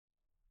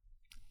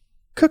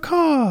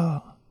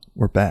Caw.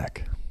 We're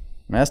back.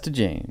 Master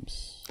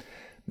James.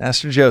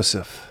 Master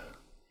Joseph.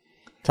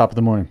 Top of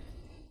the morning.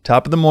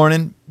 Top of the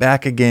morning.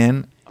 Back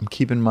again. I'm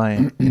keeping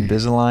my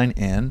Invisalign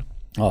in.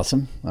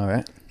 Awesome. All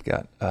right.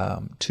 Got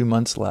 2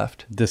 months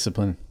left.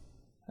 Discipline.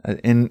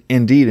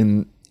 Indeed.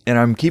 And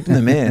I'm keeping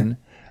them in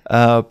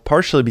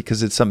partially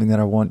because it's something that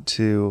I want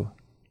to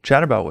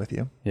chat about with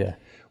you. Yeah.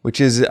 Which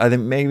is, I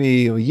think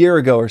maybe a year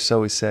ago or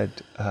so we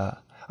said,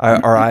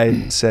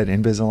 I said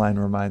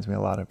Invisalign reminds me a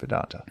lot of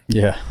Vedanta.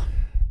 Yeah.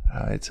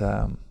 It's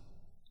a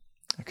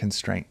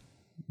constraint,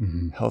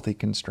 healthy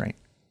constraint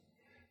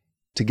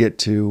to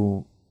get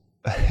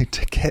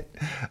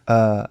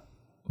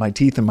my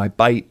teeth and my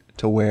bite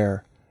to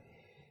where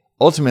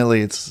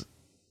ultimately it's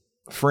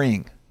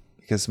freeing,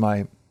 because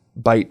my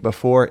bite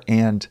before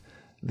and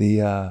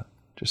the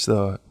just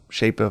the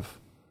shape of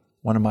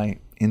one of my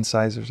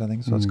incisors, I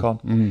think is what it's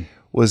called,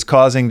 was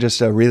causing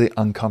just a really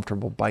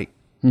uncomfortable bite.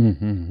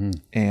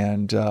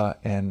 And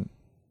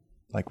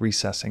like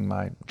recessing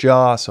my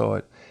jaw, so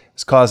it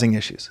was causing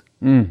issues.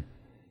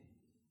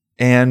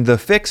 And the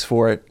fix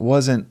for it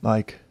wasn't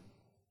like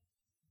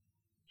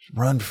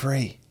run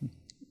free,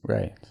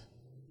 Right.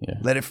 Yeah.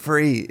 let it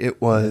free.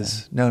 It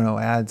was no,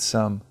 add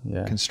some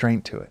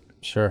constraint to it.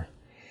 Sure.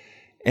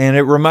 And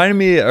it reminded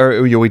me,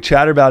 or we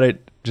chatted about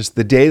it just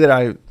the day that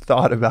I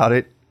thought about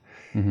it,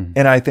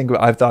 and I think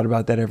I've thought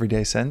about that every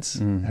day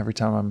since. Every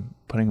time I'm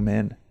putting them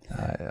in,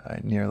 I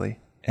nearly.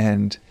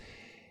 And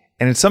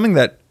it's something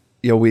that,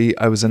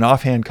 I was an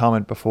offhand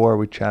comment before,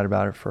 we chatted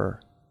about it for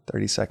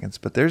 30 seconds,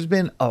 but there's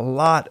been a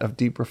lot of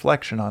deep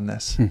reflection on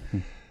this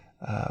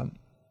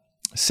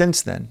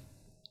since then.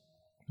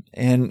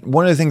 And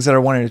one of the things that I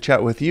wanted to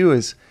chat with you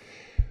is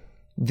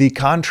the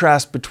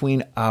contrast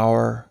between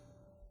our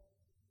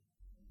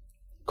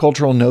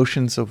cultural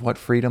notions of what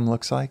freedom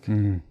looks like,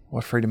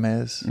 what freedom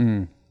is,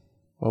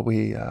 what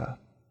we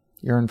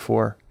yearn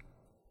for,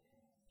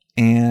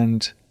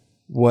 and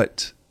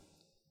what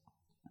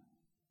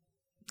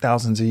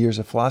thousands of years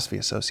of philosophy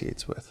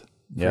associates with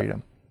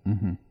freedom.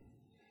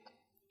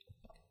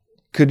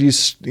 Could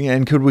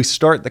we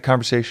start the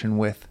conversation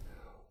with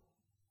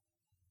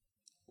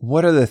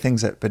what are the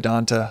things that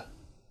Vedanta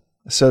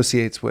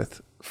associates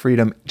with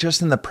freedom,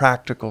 just in the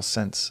practical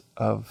sense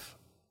of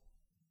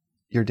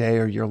your day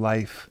or your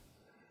life,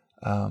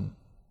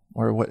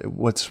 or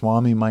what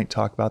Swami might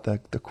talk about?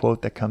 The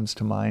quote that comes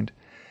to mind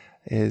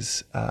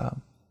is,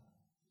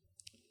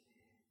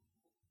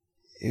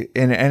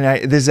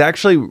 this is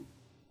actually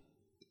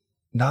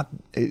not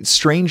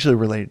strangely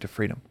related to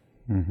freedom,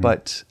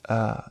 but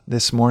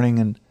this morning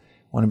in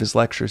one of his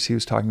lectures, he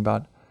was talking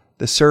about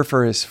the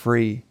surfer is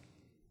free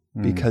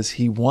because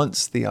he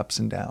wants the ups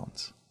and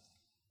downs.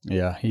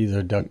 Yeah. He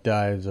either duck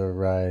dives or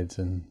rides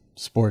and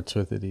sports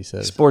with it, he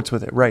says. Sports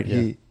with it, right.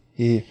 Yeah.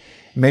 He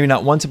maybe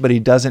not wants it, but he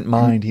doesn't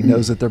mind. He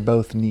knows that they're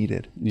both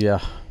needed. Yeah.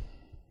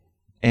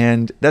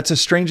 And that's a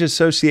strange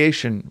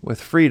association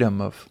with freedom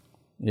of...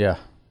 Yeah.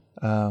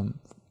 The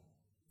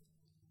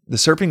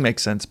surfing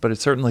makes sense, but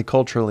it's certainly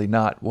culturally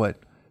not what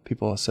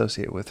people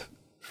associate with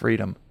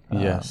freedom.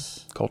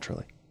 Yes.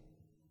 Culturally.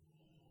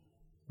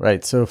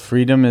 Right. So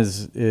freedom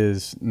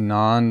is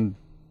non-bondage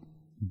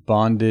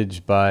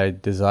by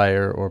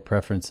desire or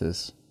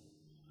preferences.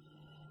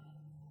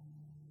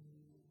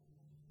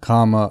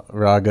 Kama,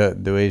 raga,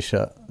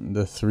 dvesha,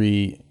 the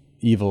three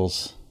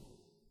evils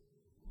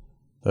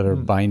that are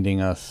binding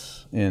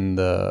us in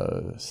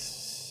the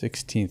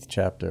 16th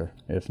chapter,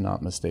 if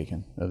not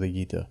mistaken, of the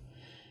Gita.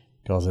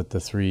 Calls it the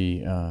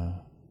three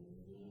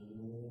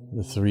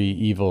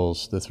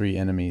evils, the three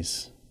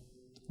enemies.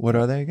 What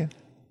are they again?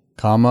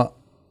 Kama,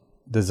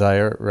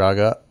 desire,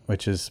 raga,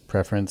 which is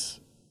preference,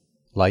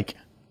 like,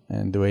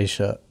 and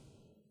dvesha,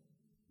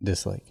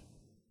 dislike.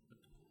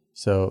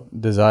 So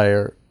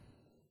desire,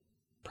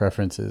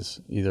 preferences,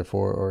 either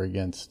for or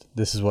against.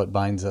 This is what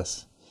binds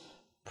us.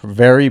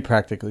 Very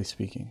practically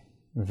speaking.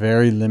 It's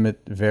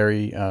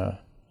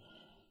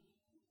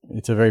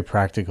a very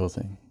practical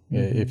thing.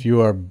 If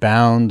you are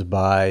bound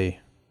by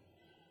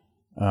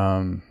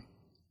a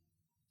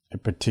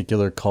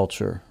particular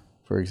culture,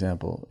 for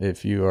example,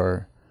 if we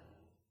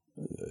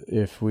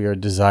are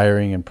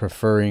desiring and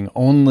preferring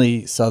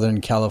only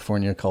Southern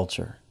California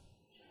culture,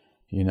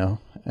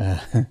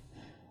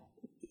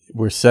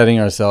 we're setting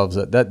ourselves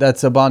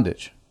that's a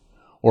bondage,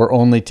 or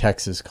only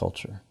Texas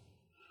culture,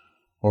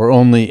 or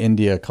only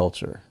India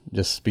culture.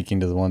 Just speaking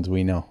to the ones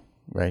we know,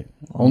 right?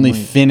 Only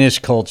Finnish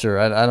culture.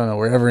 I don't know,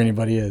 wherever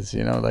anybody is,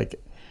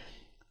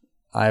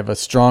 I have a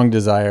strong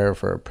desire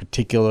for a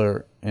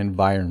particular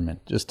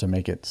environment, just to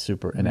make it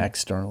super an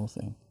external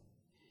thing.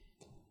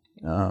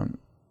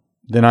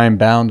 Then I am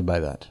bound by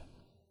that.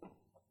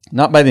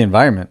 Not by the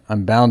environment.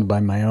 I'm bound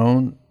by my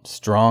own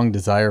strong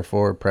desire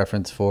for,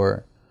 preference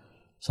for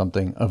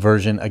something,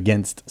 aversion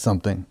against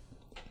something,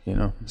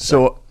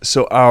 So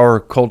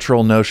our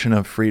cultural notion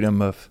of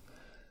freedom, of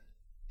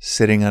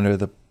sitting under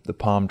the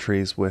palm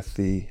trees with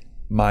the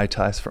Mai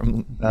Tais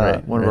from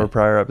one of our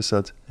prior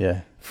episodes.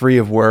 Yeah. Free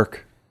of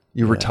work.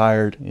 You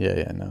retired.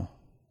 Yeah, no.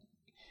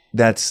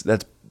 That's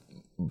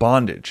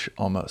bondage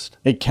almost.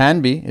 It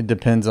can be. It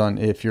depends on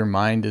if your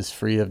mind is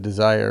free of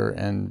desire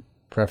and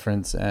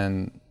preference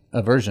and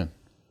aversion.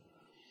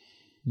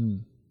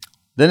 Then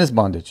it's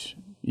bondage.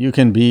 You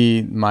can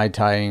be Mai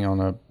Taiing on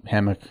a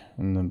hammock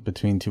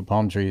between two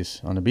palm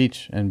trees on a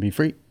beach and be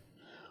free.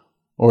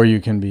 Or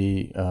you can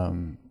be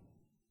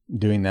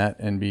doing that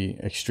and be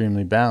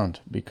extremely bound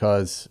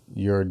because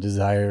your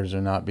desires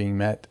are not being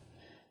met.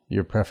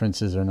 Your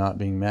preferences are not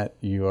being met.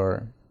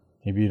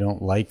 Maybe you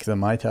don't like the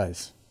Mai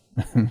Tais.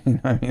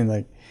 I mean,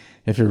 like,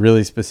 if you're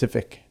really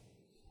specific.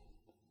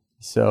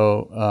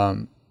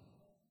 So,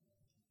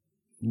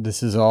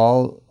 this is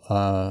all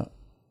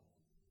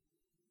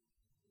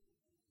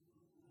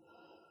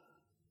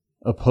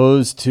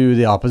opposed to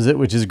the opposite,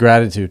 which is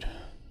gratitude.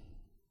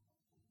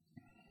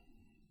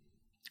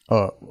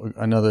 A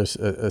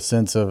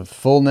sense of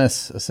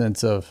fullness, a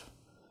sense of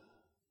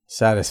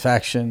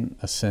satisfaction,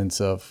 a sense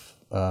of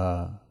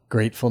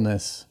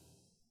gratefulness,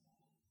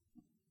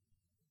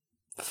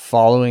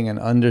 following an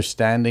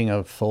understanding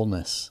of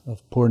fullness,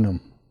 of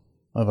Purnam,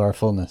 of our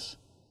fullness,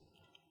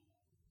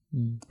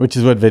 which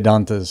is what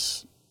Vedanta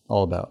is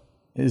all about,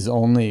 is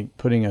only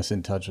putting us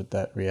in touch with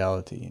that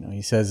reality.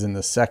 He says in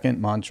the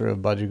second mantra of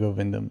Bhaja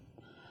Govindam,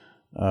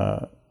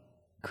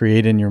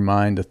 create in your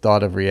mind a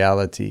thought of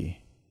reality,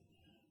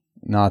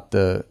 not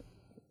the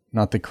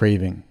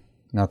craving,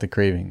 not the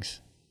cravings.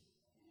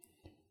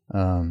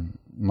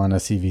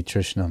 Manasivi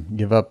Trishnam.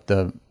 Give up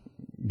the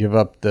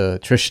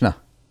Trishna.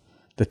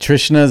 The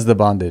Trishna is the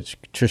bondage.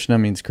 Trishna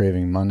means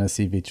craving.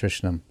 Manasivi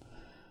Trishnam.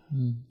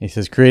 He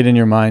says, create in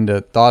your mind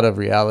a thought of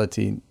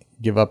reality.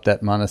 Give up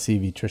that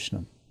Manasivi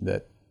Trishnam,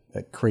 that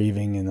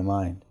craving in the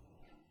mind.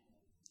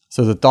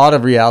 So the thought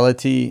of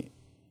reality,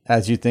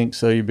 as you think,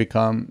 so you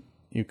become.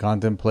 You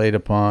contemplate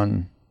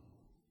upon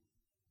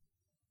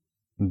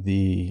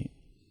the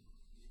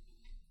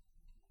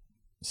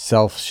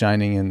self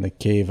shining in the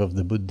cave of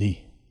the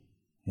buddhi,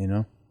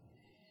 you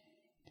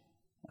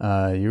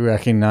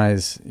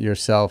recognize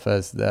yourself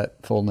as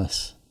that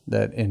fullness,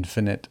 that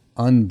infinite,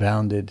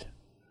 unbounded,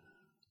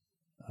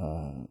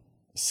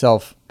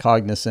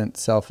 self-cognizant,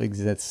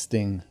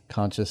 self-existing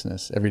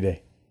consciousness every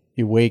day.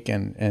 You wake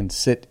and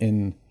sit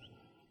in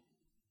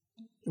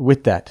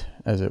with that,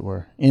 as it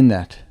were, in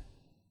that.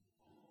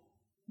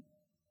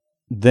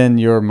 Then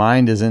your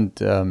mind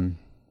isn't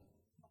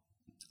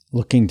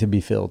looking to be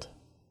filled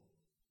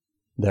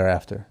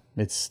thereafter.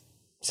 It's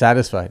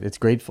satisfied. It's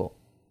grateful,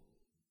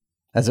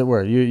 as it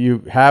were.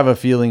 You have a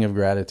feeling of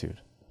gratitude.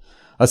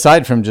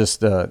 Aside from just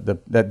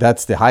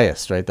that's the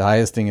highest, right? The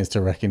highest thing is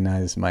to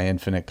recognize my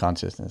infinite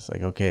consciousness.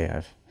 Like,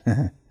 okay,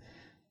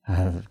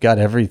 I've got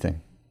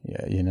everything.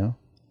 Yeah,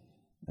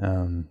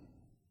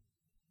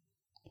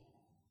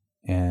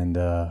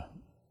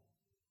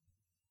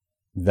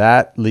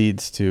 that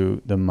leads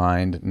to the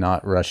mind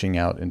not rushing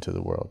out into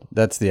the world.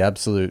 That's the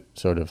absolute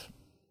sort of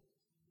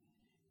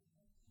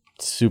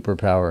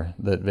superpower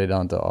that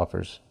Vedanta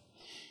offers.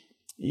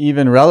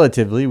 Even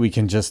relatively, we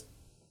can just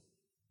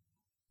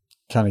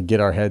kind of get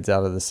our heads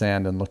out of the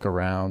sand and look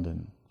around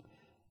and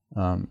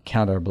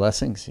count our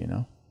blessings,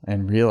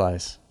 and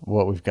realize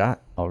what we've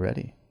got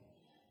already.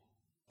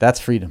 That's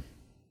freedom.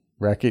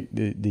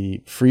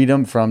 The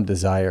freedom from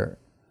desire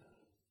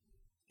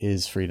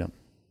is freedom.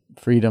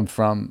 Freedom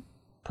from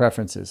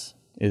preferences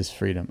is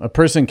freedom. A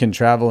person can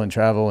travel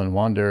and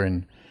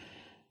wander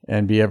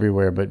and be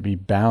everywhere, but be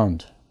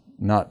bound,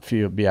 not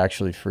be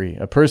actually free.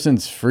 A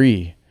person's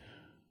free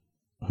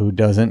who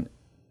doesn't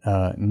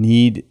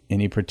need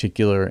any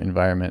particular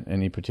environment,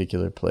 any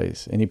particular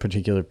place, any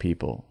particular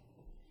people,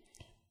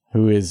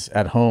 who is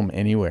at home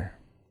anywhere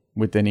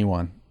with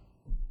anyone.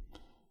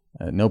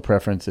 No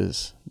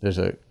preferences. There's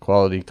a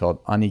quality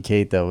called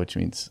aniketa, which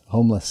means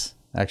homeless.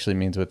 Actually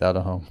means without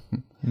a home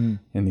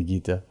in the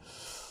Gita.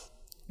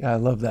 Yeah, I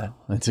love that.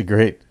 It's a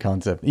great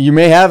concept. You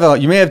may have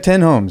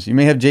 10 homes. You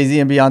may have Jay-Z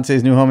and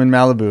Beyonce's new home in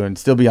Malibu and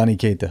still be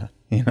aniketa.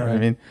 You know what I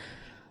mean?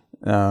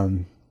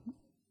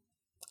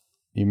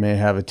 You may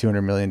have a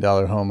 $200 million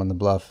home on the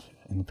bluff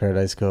in the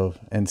Paradise Cove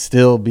and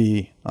still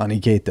be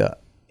aniketa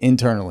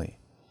internally.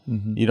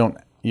 Mm-hmm.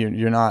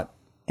 You're not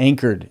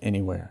anchored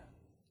anywhere.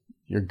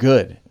 You're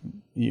good.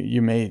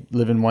 You may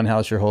live in one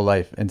house your whole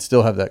life and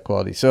still have that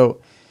quality.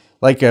 So,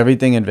 like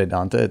everything in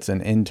Vedanta, it's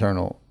an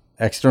internal.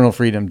 External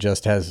freedom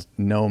just has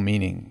no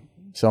meaning.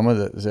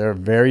 There are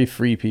very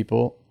free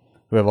people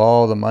who have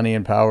all the money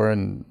and power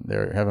and they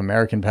have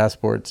American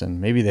passports and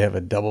maybe they have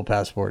a double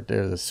passport.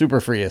 They're the super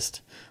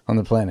freest on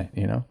the planet,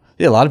 Yeah,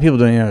 a lot of people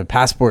don't even have a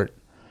passport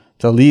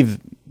to leave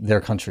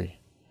their country.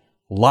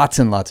 Lots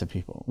and lots of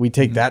people. We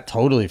take that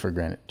totally for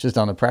granted, just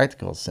on a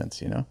practical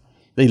sense,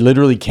 They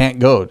literally can't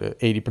go to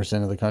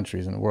 80% of the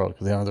countries in the world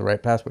because they don't have the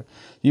right passport.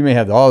 You may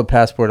have all the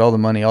passport, all the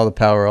money, all the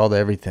power, all the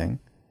everything.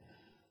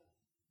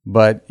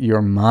 But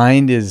your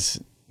mind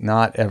is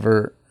not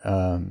ever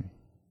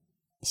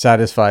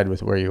satisfied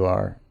with where you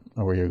are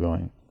or where you're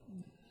going.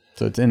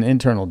 So it's an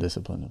internal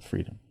discipline of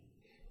freedom.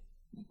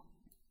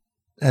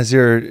 As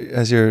you're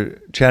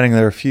chatting,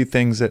 there are a few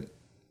things that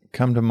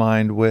come to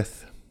mind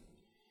with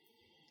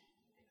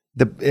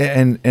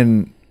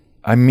and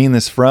I mean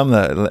this from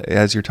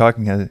as you're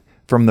talking,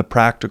 from the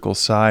practical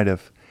side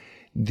of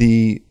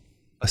the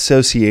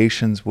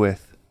associations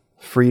with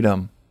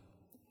freedom.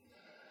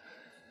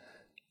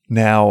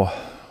 Now,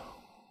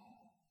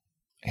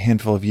 a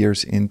handful of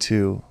years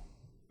into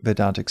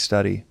Vedantic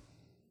study,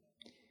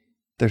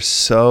 they're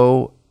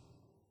so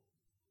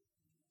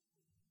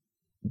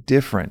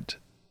different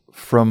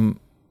from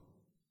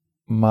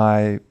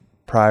my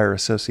prior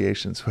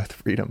associations with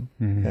freedom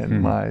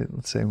and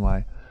let's say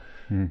my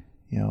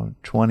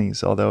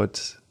 20s, although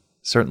it's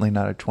certainly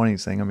not a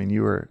 20s thing. I mean,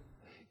 you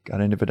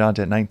got into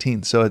Vedanta at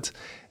 19, so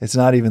it's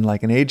not even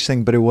like an age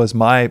thing, but it was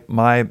my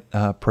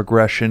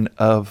progression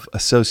of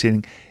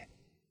associating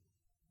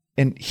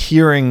and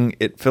hearing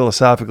it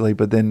philosophically,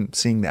 but then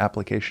seeing the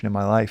application in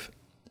my life.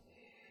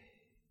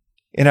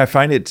 And I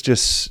find it's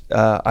just,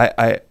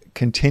 I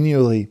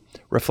continually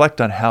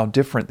reflect on how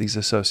different these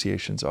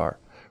associations are.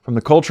 From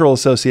the cultural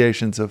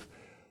associations of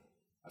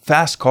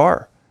fast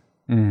car,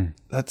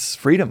 that's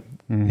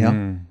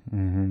freedom,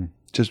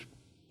 just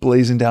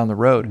blazing down the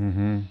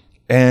road.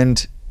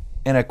 And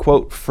a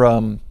quote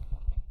from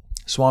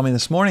Swami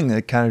this morning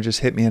that kind of just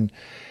hit me and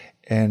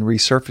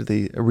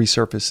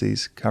resurface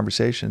these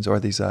conversations or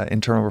these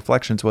internal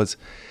reflections was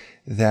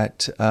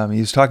that he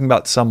was talking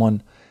about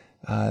someone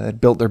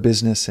that built their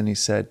business, and he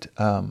said,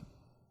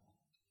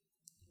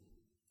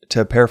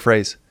 to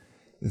paraphrase,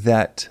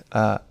 that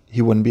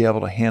he wouldn't be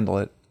able to handle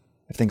it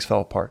if things fell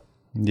apart.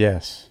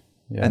 Yes.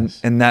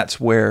 And that's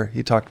where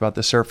he talked about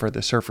the surfer.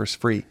 The surfer's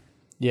free.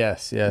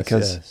 Yes.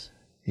 Because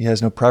he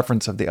has no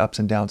preference of the ups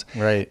and downs.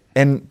 Right.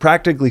 And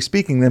practically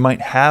speaking, they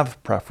might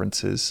have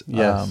preferences.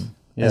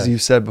 As you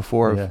said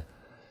before,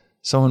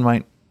 someone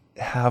might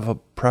have a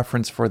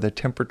preference for the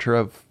temperature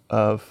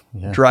of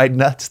dried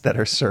nuts that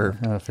are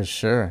served. Oh, for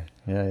sure.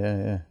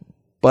 Yeah.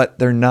 But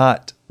they're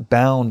not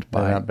bound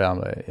by it. They're not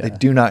bound by it. Yeah. They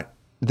do not.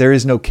 There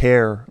is no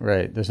care.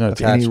 Right. There's no of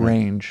attachment. any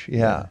range.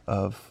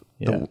 Of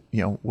the,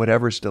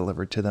 whatever's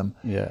delivered to them.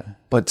 Yeah.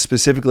 But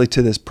specifically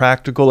to this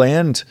practical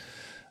and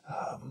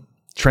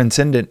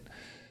transcendent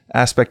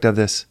aspect of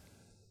this,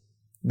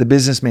 the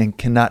businessman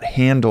cannot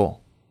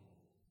handle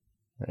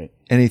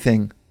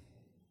anything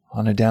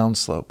on a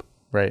downslope.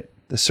 Right.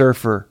 The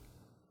surfer,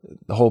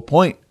 the whole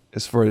point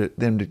is for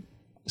them to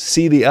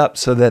see the up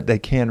so that they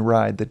can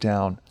ride the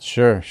down.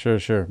 Sure.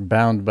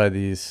 Bound by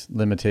these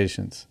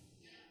limitations.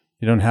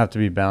 You don't have to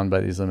be bound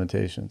by these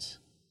limitations.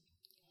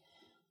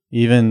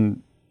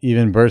 Even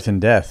birth and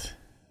death,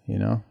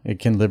 it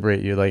can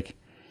liberate you. Like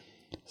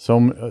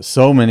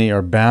so many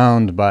are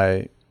bound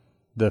by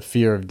the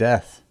fear of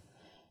death,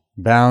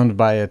 bound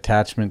by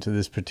attachment to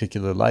this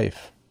particular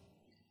life.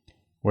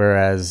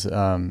 Whereas,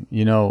 on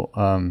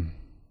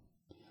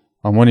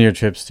one of your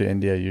trips to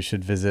India, you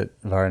should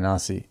visit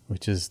Varanasi,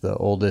 which is the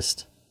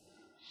oldest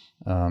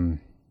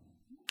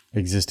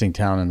existing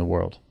town in the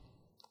world.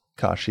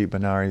 Kashi,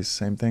 Benares,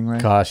 same thing,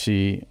 right?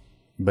 Kashi,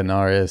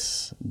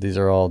 Benares, these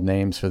are all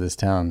names for this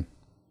town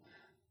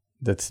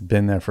that's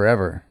been there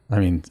forever. I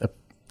mean,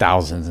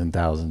 thousands and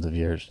thousands of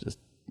years, just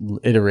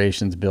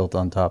iterations built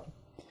on top.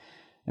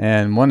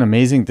 And one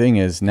amazing thing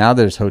is now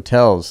there's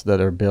hotels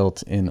that are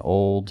built in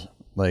old,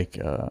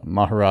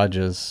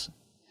 Maharajas'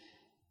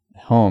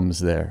 homes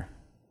there.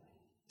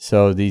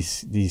 So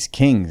these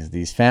kings,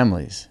 these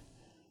families,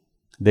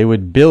 they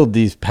would build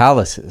these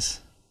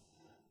palaces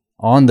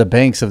on the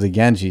banks of the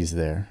Ganges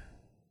there,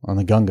 on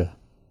the Ganga,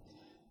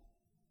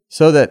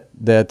 so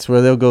that's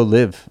where they'll go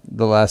live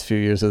the last few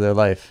years of their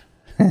life.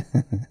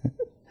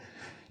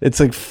 It's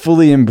like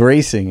fully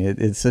embracing it.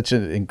 It's such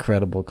an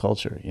incredible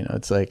culture.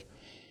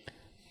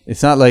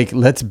 It's not like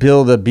let's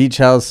build a beach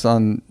house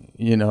on,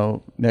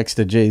 next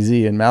to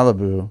Jay-Z in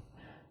Malibu.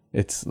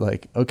 It's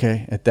like,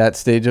 okay, at that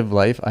stage of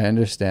life, I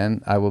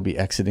understand I will be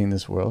exiting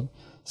this world.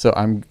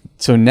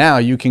 So now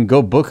you can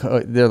go book,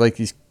 they're like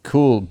these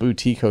cool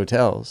boutique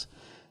hotels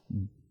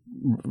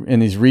in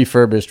these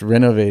refurbished,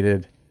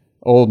 renovated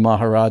old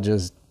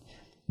Maharajas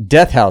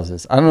death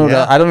houses. I don't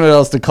know what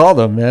else to call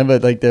them, man,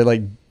 but they're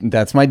like,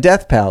 that's my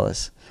death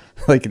palace.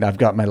 I've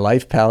got my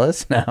life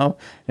palace now,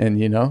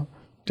 and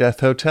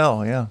Death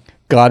hotel, yeah.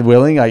 God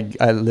willing,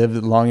 I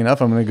lived long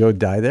enough, I'm going to go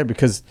die there,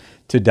 because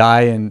to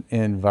die in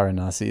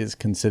Varanasi is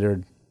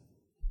considered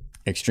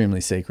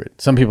extremely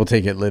sacred. Some people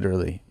take it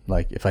literally.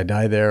 Like, if I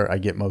die there, I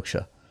get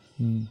moksha.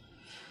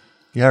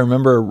 Yeah, I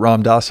remember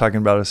Ram Dass talking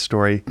about a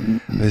story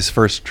of his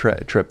first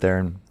trip there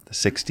in the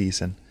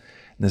 60s. And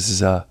this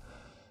is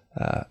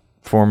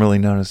formerly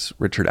known as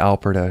Richard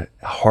Alpert, a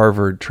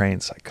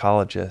Harvard-trained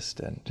psychologist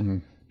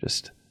and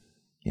just,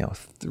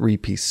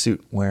 three-piece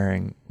suit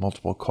wearing,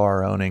 multiple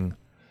car owning,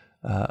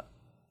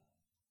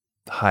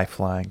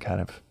 high-flying kind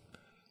of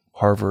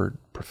Harvard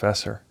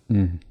professor.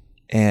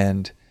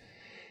 And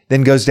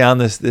then goes down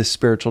this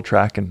spiritual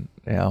track and,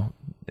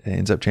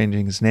 ends up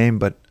changing his name.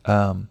 But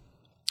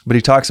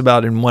he talks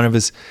about, in one of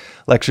his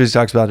lectures, he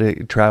talks about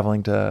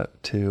traveling to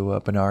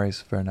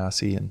Benares,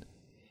 Varanasi,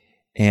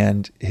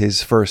 and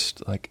his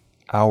first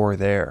hour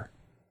there,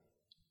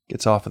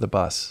 gets off of the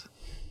bus,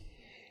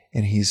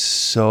 and he's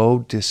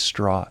so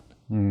distraught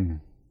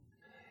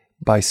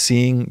by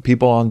seeing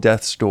people on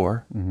death's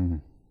door, Mm-hmm.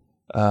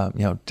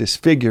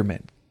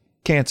 Disfigurement,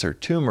 cancer,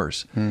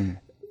 tumors,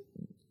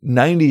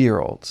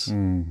 90-year-olds,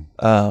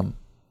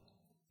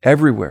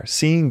 everywhere,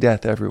 seeing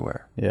death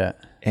everywhere. Yeah.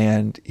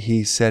 And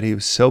he said he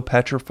was so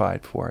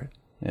petrified for it.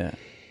 Yeah.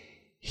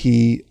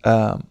 He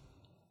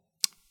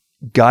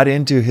got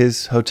into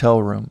his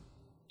hotel room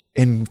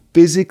and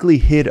physically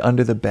hid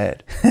under the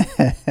bed.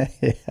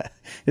 Yeah.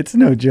 It's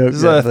no joke. This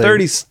is a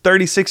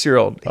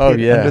 36-year-old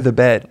hid under the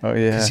bed. Oh,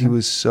 yeah. Because he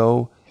was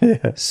so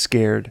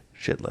scared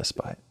shitless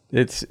by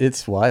it.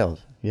 It's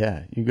wild.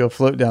 Yeah. You go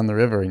float down the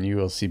river and you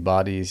will see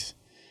bodies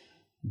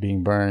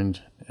being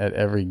burned at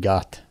every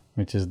ghat,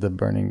 which is the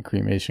burning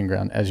cremation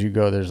ground. As you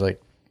go, there's like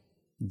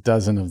a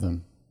dozen of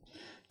them.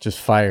 Just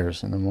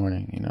fires in the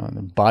morning, and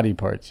the body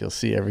parts, you'll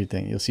see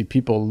everything. You'll see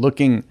people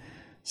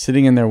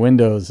sitting in their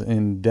windows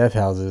in death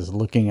houses,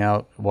 looking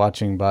out,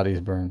 watching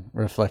bodies burn,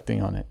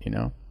 reflecting on it,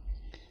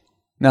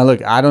 Now,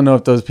 look, I don't know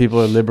if those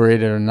people are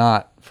liberated or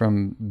not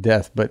from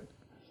death, but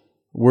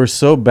we're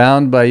so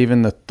bound by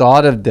even the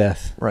thought of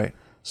death. Right.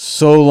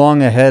 So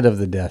long ahead of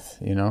the death,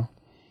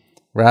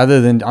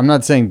 rather than, I'm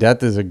not saying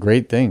death is a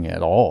great thing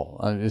at all.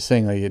 I'm just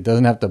saying it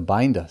doesn't have to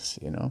bind us,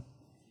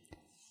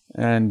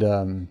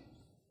 and,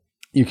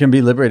 you can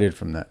be liberated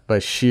from that by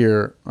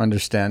sheer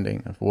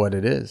understanding of what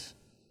it is.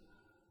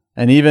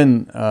 And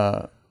even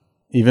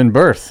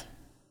birth,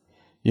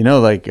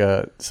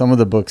 some of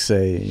the books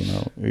say,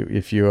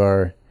 if you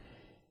are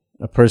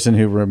a person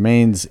who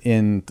remains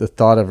in the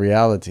thought of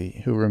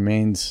reality, who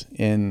remains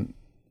in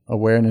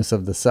awareness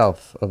of the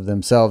self, of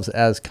themselves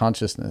as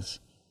consciousness,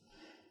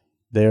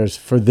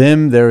 for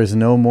them, there is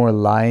no more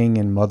lying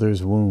in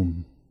mother's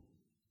womb.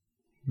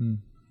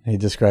 He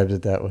describes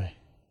it that way.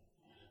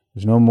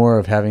 There's no more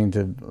of having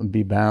to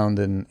be bound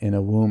in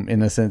a womb,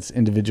 in a sense,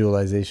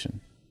 individualization.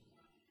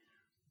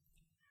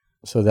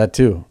 So that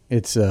too,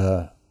 it's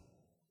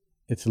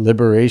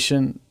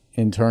liberation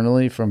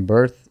internally from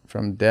birth,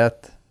 from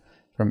death,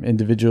 from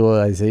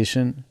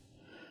individualization,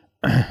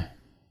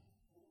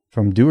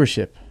 from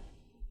doership,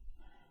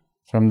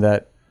 from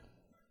that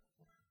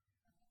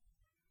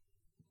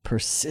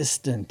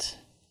persistent,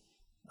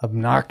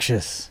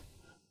 obnoxious,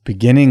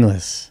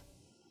 beginningless,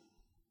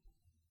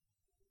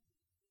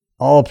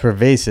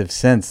 all-pervasive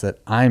sense that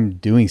I'm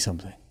doing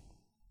something.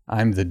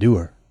 I'm the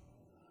doer.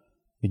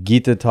 The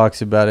Gita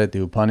talks about it.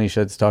 The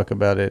Upanishads talk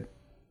about it.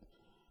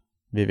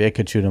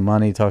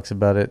 Vivekachudamani talks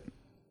about it.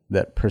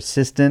 That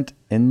persistent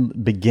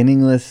and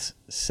beginningless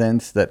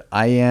sense that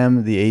I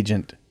am the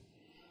agent.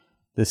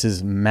 This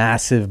is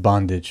massive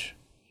bondage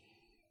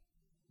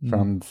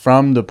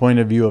from the point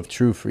of view of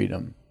true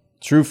freedom.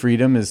 True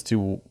freedom is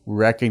to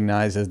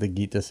recognize, as the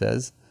Gita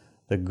says,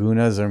 the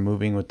gunas are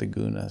moving with the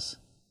gunas.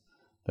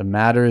 The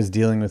matter is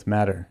dealing with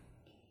matter.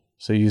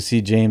 So you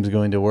see James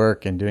going to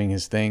work and doing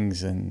his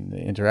things and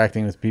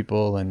interacting with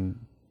people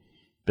and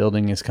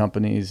building his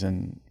companies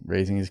and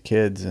raising his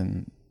kids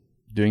and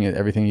doing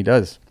everything he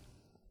does.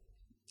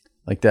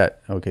 Like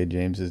that. Okay,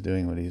 James is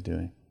doing what he's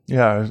doing.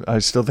 Yeah, I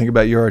still think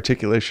about your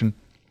articulation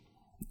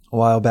a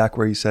while back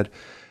where you said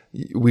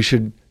we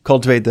should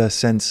cultivate the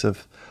sense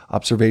of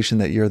observation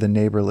that you're the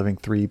neighbor living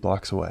 3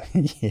 blocks away.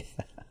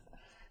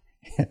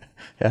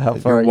 Yeah, how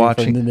far are you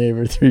from the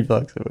neighbor 3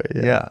 blocks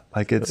away? Yeah,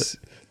 like it's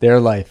their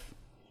life.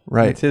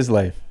 Right. It's his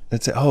life.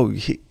 It's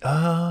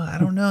I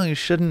don't know. You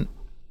shouldn't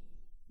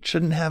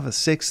have a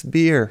 6th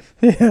beer.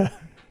 Yeah.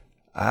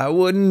 I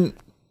wouldn't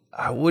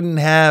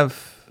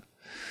have,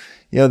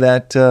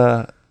 that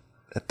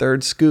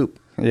 3rd scoop.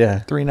 Yeah.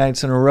 3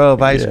 nights in a row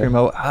of ice cream.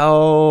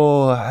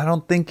 Oh, I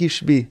don't think you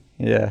should be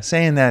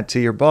saying that to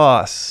your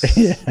boss.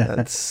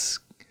 Yeah.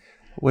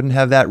 Wouldn't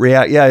have that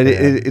react. Yeah,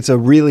 it's a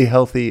really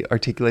healthy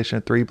articulation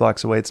of 3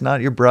 blocks away. It's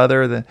not your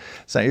brother.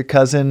 It's not your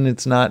cousin.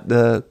 It's not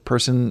the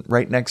person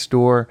right next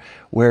door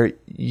where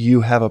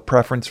you have a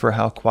preference for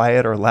how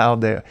quiet or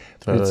loud they are.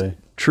 Totally. It's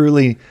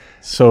truly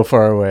so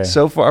far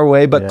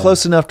away, but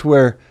close enough to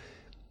where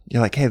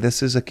you're like, hey,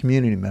 this is a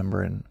community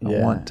member, and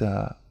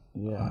I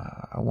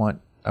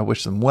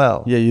wish them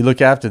well. Yeah, you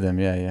look after them.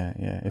 Yeah.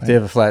 If they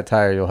have a flat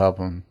tire, you'll help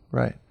them.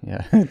 Right.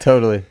 Yeah,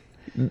 totally.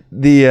 And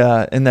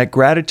that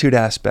gratitude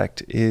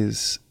aspect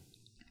is,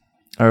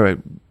 all right,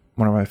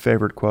 one of my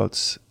favorite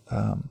quotes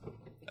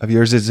of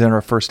yours is in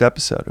our first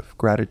episode of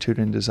Gratitude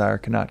and Desire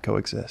Cannot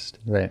Coexist.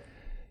 Right.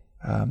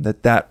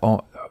 That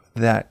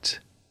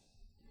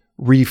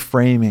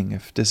reframing,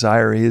 if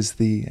desire is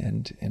the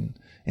and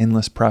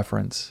endless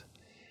preference,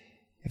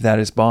 if that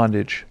is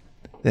bondage,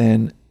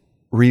 then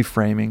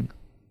reframing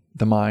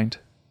the mind.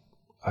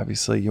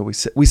 Obviously, we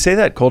say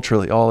that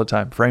culturally all the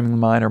time, framing the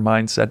mind or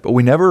mindset, but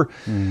we never,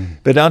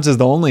 Vedanta is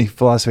the only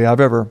philosophy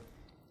I've ever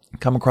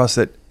come across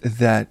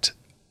that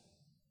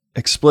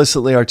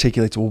explicitly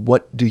articulates, well,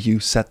 what do you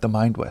set the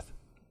mind with?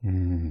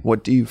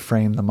 What do you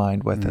frame the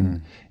mind with?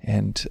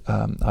 And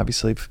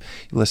obviously, if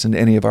you listen to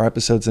any of our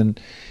episodes,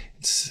 and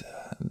it's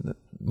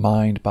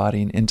mind,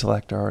 body, and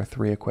intellect are our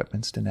 3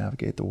 equipments to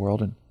navigate the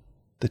world, and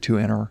the 2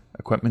 inner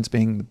equipments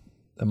being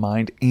the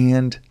mind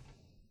and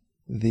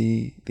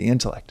the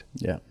intellect.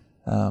 Yeah.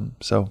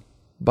 So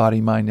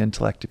body, mind,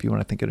 intellect, if you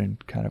want to think of it in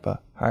kind of a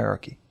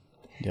hierarchy.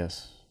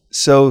 Yes.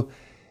 So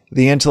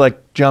the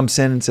intellect jumps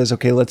in and says,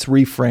 okay, let's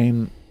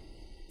reframe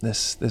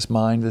this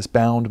mind, this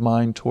bound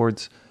mind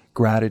towards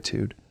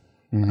gratitude.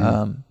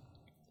 And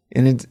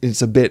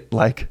it's a bit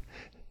like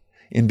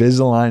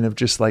Invisalign of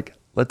just like,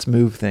 let's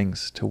move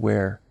things to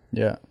where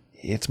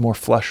it's more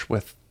flush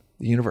with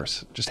the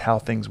universe, just how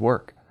things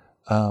work.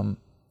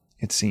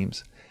 It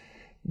seems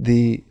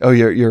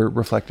you're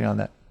reflecting on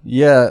that.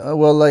 Yeah.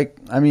 Well, like,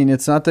 I mean,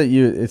 it's not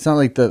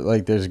like that,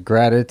 like there's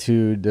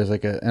gratitude. There's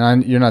like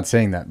you're not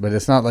saying that, but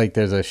it's not like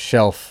there's a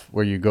shelf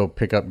where you go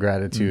pick up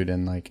gratitude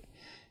and like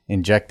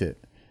inject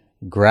it.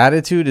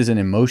 Gratitude is an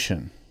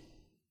emotion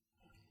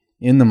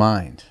in the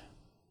mind,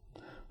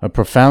 a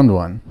profound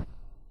one.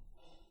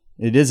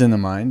 It is in the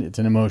mind. It's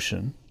an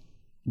emotion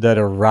that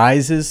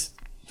arises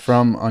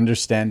from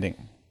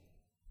understanding.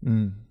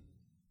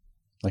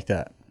 Like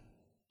that,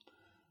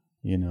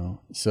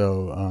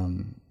 so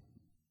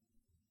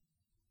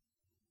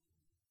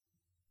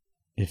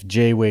if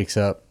Jay wakes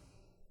up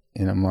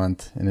in a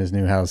month in his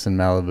new house in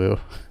Malibu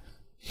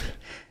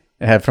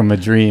from a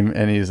dream,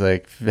 and he's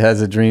like,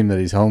 has a dream that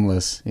he's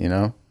homeless,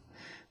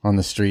 on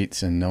the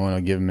streets, and no one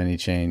will give him any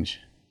change,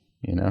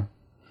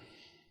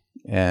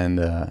 and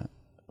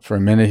for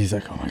a minute he's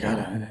like, oh my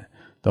God.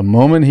 The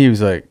moment he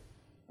was like,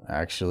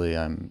 actually,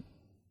 I'm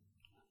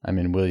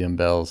in William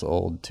Bell's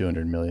old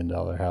 $200 million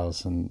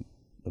house in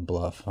the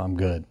Bluff. I'm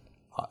good.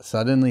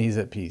 Suddenly he's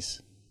at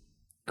peace.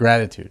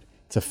 Gratitude.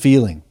 It's a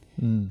feeling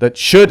that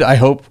should, I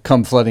hope,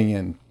 come flooding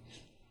in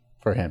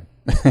for him.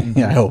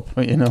 I hope,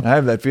 I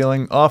have that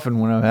feeling often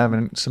when I'm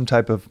having some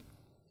type of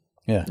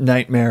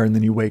nightmare, and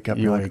then you wake up.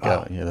 You're like,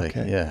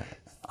 okay.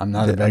 I'm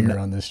not a beggar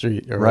on the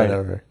street or right.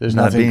 whatever. There's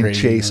not nothing being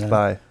crazy chased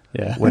by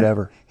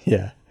whatever.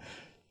 Yeah.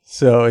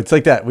 So it's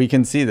like that. We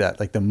can see that.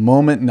 Like the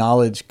moment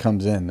knowledge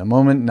comes in, the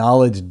moment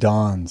knowledge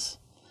dawns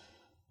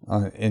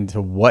into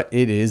what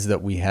it is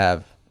that we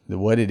have,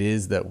 what it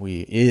is that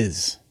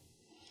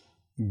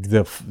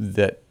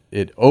that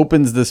it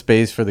opens the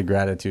space for the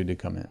gratitude to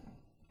come in.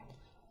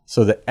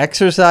 So the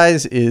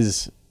exercise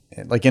is,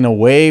 like, in a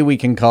way we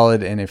can call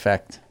it, in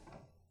effect,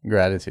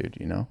 gratitude,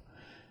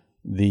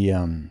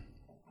 The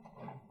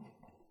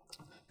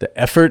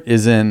effort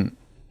is in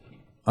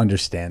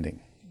understanding,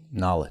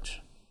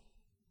 knowledge.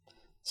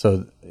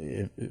 So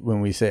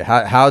when we say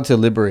how to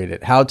liberate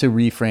it, how to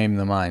reframe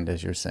the mind,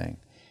 as you're saying,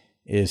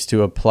 is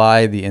to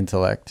apply the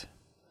intellect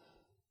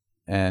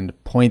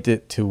and point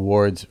it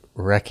towards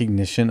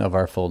recognition of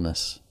our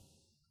fullness,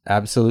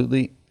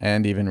 absolutely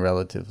and even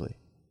relatively.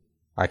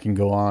 I can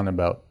go on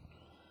about,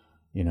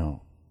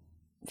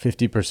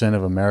 50%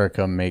 of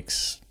America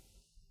makes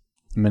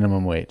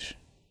minimum wage.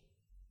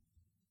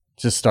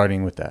 Just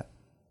starting with that.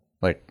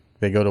 Like,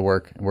 they go to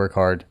work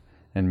hard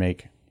and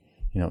make,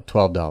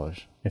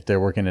 $12. If they're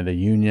working at a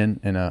union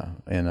in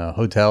a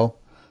hotel,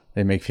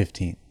 they make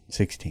 15,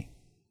 16.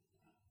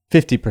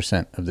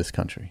 50% of this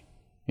country,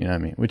 you know what I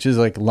mean? Which is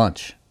like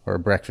lunch or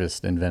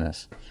breakfast in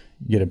Venice.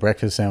 You get a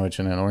breakfast sandwich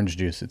and an orange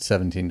juice, it's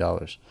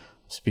 $17.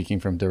 Speaking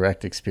from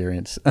direct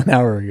experience an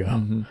hour ago. You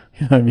know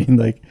what I mean?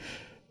 Like,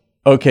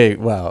 okay,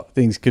 wow,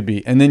 things could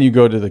be. And then you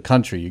go to the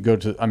country, you go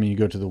to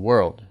the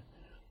world.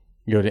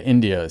 You go to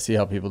India, see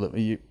how people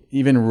live.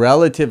 Even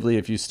relatively,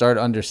 if you start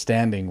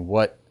understanding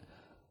what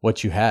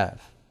you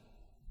have.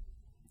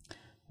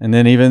 And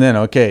then even then,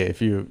 okay,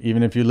 if you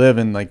live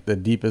in like the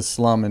deepest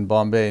slum in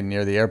Bombay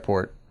near the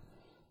airport,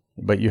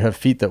 but you have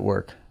feet that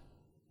work,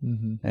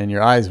 and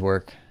your eyes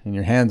work, and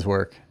your hands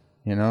work,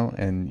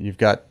 and you've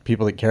got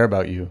people that care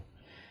about you.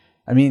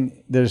 I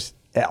mean, there's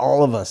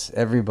all of us,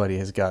 everybody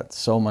has got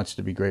so much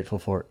to be grateful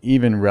for,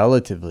 even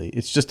relatively.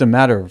 It's just a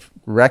matter of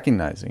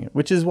recognizing it,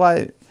 which is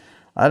why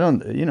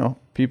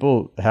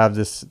people have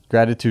this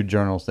gratitude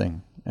journal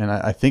thing, and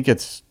I think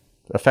it's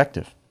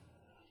effective.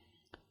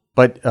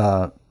 But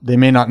they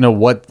may not know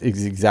what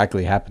is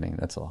exactly happening.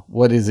 That's all.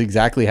 What is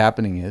exactly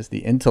happening is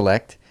the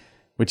intellect,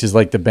 which is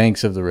like the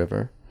banks of the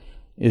river,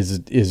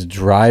 is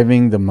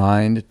driving the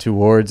mind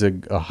towards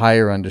a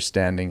higher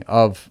understanding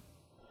of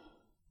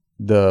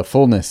the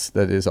fullness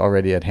that is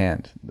already at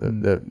hand.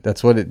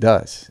 That's what it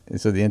does.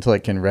 And so the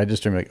intellect can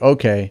register and be like,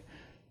 okay,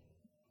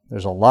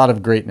 there's a lot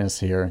of greatness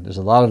here. There's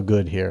a lot of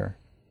good here.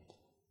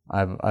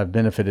 I've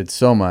benefited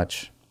so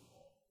much.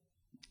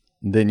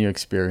 And then you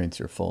experience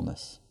your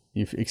fullness.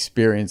 You've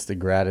experienced the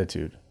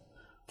gratitude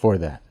for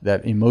that.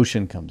 That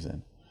emotion comes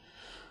in,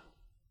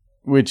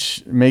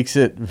 which makes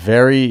it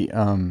very,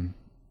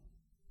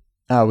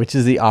 which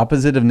is the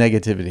opposite of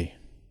negativity.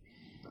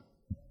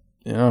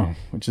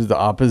 Which is the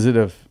opposite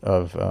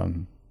of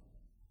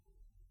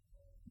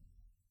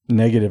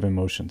negative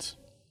emotions.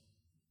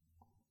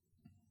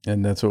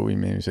 And that's what we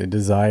maybe say.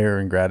 Desire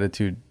and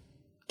gratitude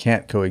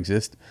can't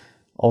coexist.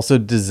 Also,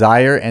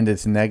 desire and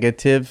its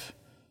negative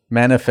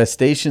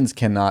manifestations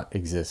cannot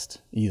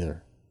exist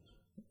either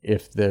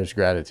if there's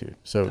gratitude.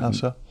 So, how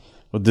so?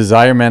 Well,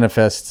 desire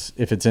manifests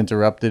if it's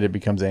interrupted, it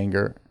becomes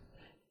anger,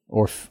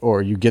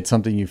 or you get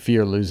something you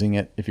fear losing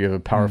it if you have a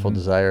powerful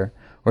desire,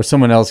 or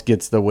someone else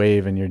gets the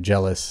wave and you're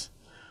jealous,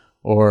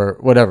 or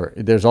whatever.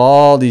 There's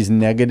all these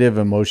negative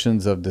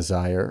emotions of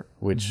desire,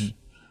 which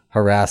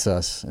harass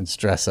us and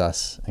stress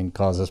us and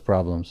cause us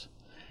problems.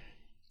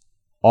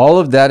 All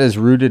of that is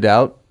rooted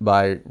out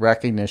by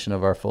recognition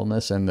of our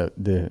fullness and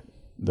the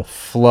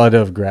flood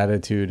of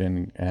gratitude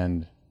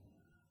and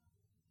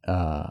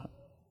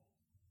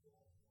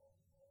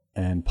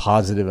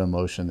positive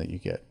emotion that you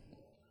get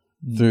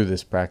through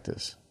this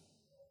practice.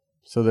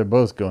 So they're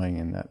both going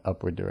in that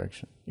upward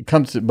direction.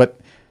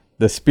 But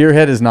the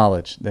spearhead is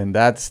knowledge. Then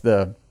that's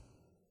the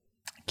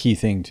key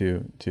thing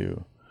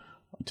to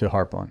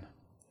harp on.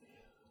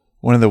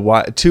 One of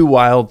the two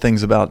wild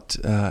things about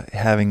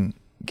having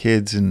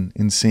kids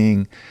and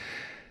seeing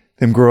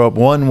them grow up.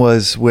 One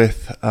was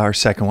with our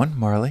second one,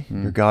 Marley,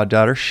 your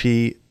goddaughter.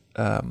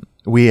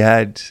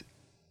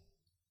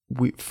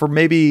 For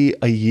maybe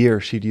a year,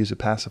 she'd use a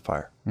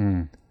pacifier.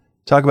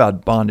 Talk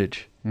about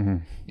bondage.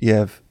 You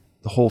have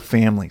the whole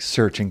family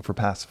searching for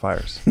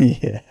pacifiers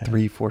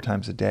 3-4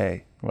 times a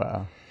day.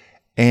 Wow.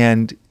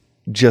 And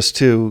just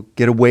to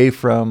get away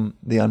from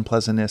the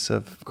unpleasantness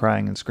of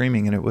crying and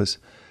screaming. And it was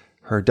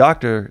her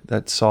doctor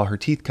that saw her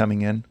teeth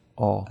coming in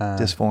all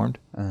disformed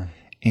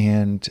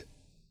and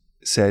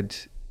said,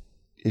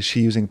 is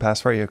she using a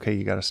pacifier? Okay,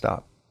 you got to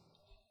stop.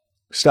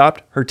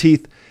 Stopped. Her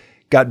teeth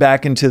got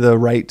back into the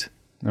right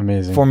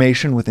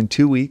formation within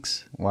 2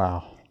 weeks.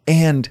 Wow.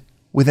 And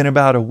within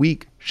about a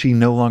week, she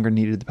no longer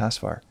needed the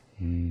pacifier.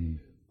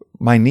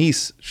 My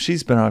niece,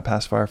 she's been on a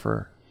pacifier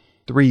for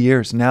 3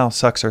 years now,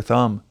 sucks her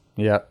thumb.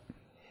 Yeah.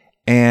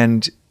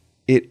 And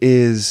it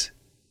is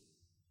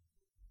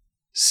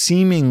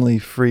seemingly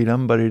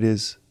freedom, but it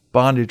is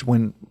bondage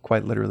when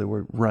quite literally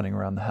we're running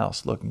around the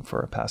house looking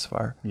for a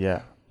pacifier.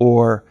 Yeah.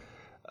 Or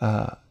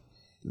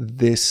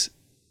the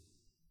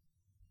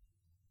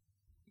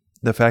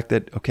fact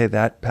that, okay,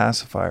 that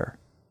pacifier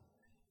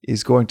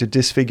is going to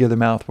disfigure the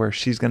mouth where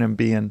she's going to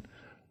be in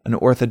an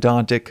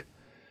orthodontic,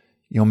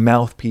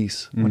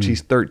 mouthpiece when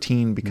she's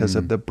 13 because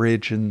of the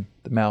bridge in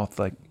the mouth.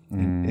 Like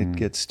it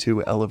gets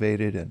too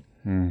elevated and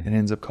it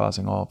ends up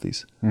causing all of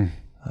these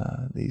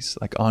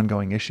like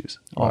ongoing issues,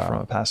 all from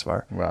a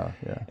pacifier. Wow.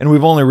 Yeah. And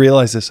we've only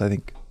realized this, I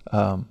think,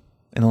 in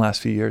the last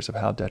few years of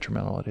how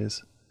detrimental it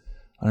is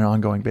on an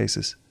ongoing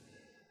basis.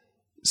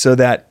 So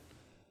that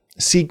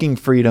seeking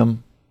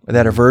freedom,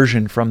 that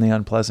aversion from the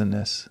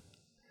unpleasantness,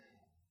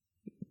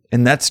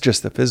 and that's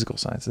just the physical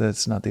signs.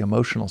 That's not the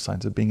emotional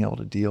signs of being able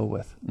to deal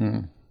with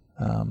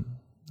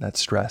that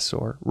stress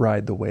or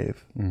ride the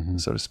wave,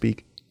 so to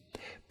speak.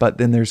 But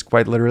then there's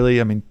quite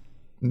literally,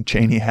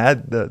 Cheney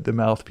had the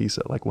mouthpiece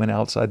that like went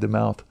outside the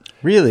mouth.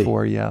 Really?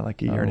 For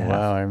like a year and a half.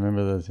 Wow, I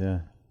remember those. Yeah.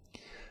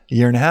 A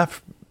year and a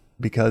half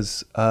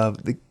because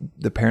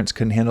the parents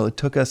couldn't handle it. It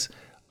took us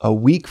a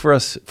week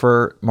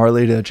for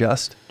Marley to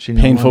adjust.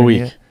 Painful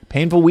week.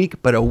 Painful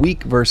week, but a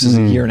week versus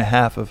a year and a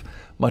half of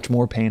much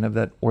more pain of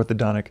that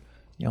orthodontic,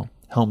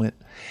 helmet.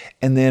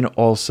 And then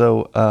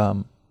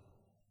also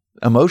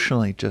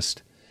emotionally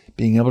just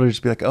being able to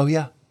just be like, oh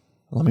yeah,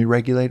 let me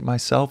regulate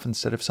myself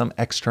instead of some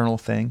external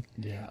thing.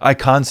 Yeah. I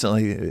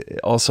constantly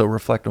also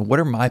reflect on what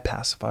are my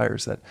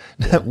pacifiers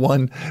that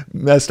one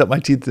messed up my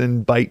teeth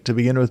and bite to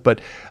begin with,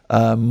 but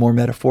more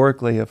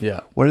metaphorically of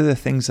what are the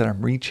things that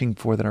I'm reaching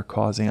for that are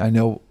causing. I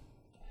know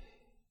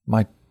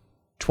my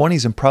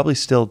 20s and probably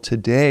still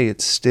today,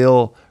 it's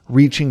still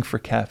reaching for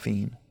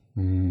caffeine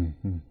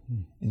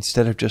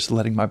instead of just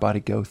letting my body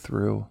go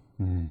through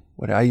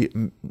what I,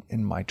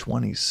 in my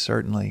 20s,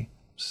 certainly,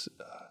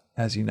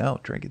 as you know,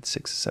 drinking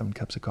 6 to 7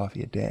 cups of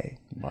coffee a day.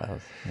 Wow.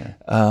 Yeah.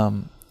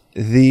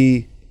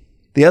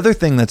 The other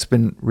thing that's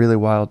been really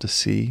wild to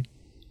see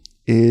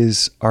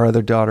is our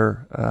other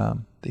daughter,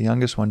 the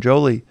youngest one,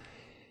 Jolie.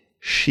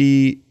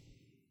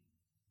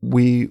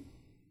 We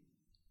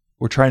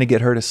were trying to get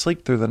her to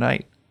sleep through the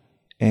night.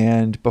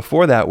 And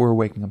before that, we were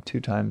waking up 2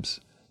 times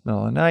in the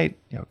middle of the night.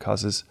 It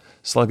causes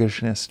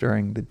sluggishness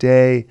during the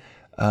day.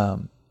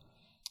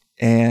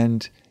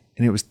 And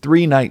it was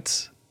 3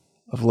 nights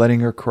of letting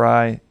her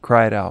cry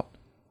it out,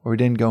 where we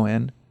didn't go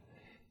in.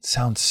 It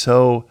sounds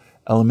so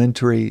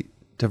elementary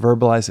to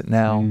verbalize it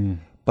now.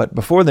 But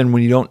before then,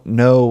 when you don't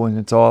know, and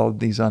it's all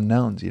these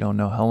unknowns, you don't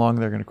know how long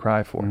they're going to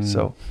cry for.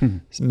 So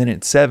it's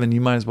minute 7,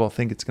 you might as well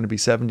think it's going to be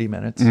 70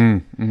 minutes.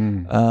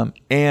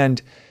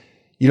 And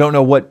you don't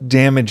know what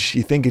damage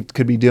you think it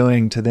could be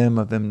doing to them,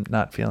 of them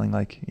not feeling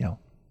like,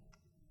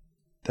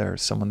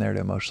 there's someone there to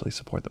emotionally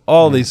support them.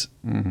 All these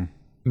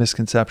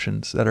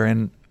misconceptions that are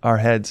in our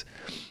heads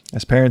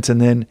as parents. And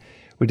then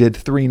we did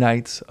 3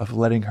 nights of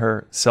letting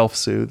her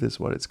self-soothe, is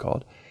what it's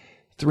called.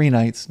 3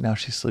 nights. Now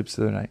she sleeps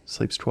through the night,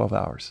 sleeps 12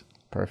 hours.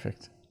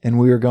 Perfect. And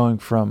we were going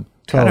from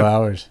 12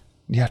 hours.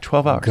 Yeah,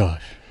 12 hours.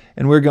 Gosh.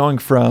 And we're going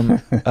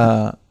from,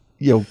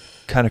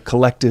 kind of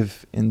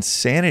collective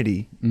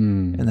insanity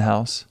in the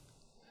house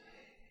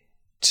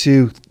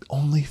to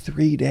only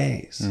 3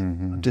 days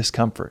of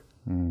discomfort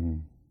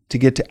to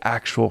get to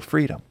actual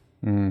freedom.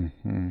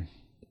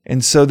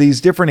 And so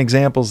these different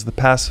examples, the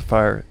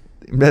pacifier,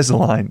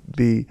 Invisalign,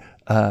 the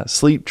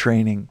sleep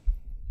training,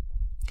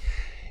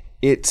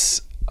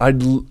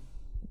 I'd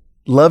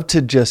love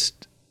to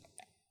just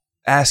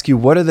ask you,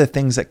 what are the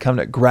things that come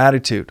to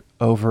gratitude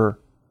over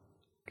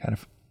kind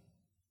of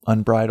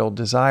unbridled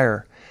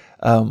desire?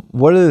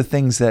 What are the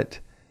things that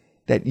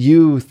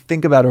you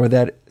think about, or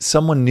that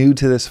someone new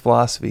to this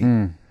philosophy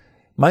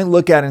might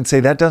look at and say,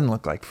 that doesn't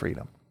look like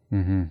freedom.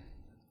 Mm-hmm.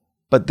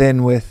 But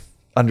then with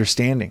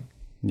understanding,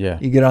 Yeah.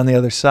 you get on the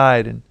other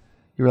side and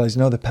you realize,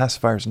 no, the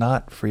pacifier is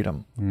not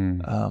freedom.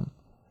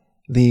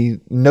 The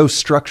no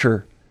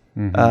structure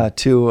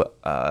to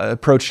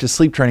approach to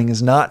sleep training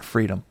is not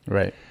freedom.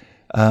 Right.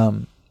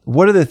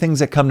 What are the things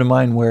that come to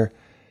mind where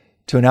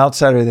to an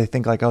outsider they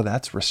think like, oh,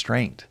 that's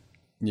restraint.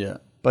 Yeah.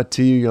 But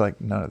to you, you're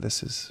like, no,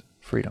 this is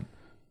freedom.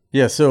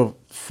 Yeah. So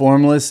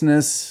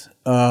formlessness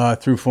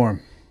through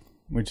form,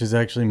 which is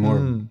actually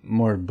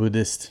more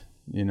Buddhist,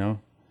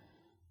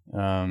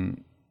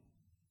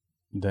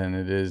 than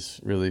it is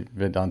really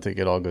Vedantic.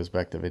 It all goes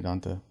back to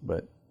Vedanta,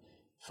 but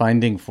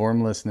finding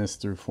formlessness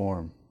through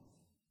form.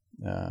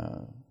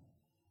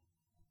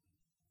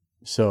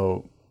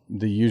 So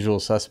the usual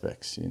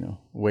suspects,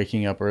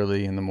 waking up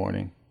early in the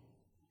morning,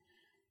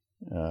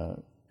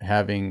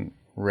 having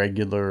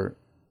regular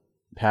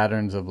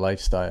patterns of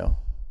lifestyle,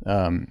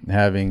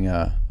 having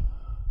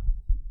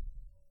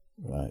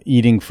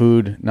eating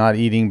food, not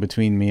eating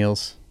between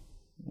meals,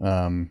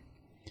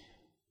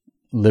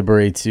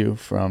 liberates you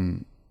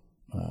from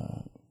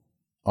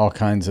all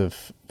kinds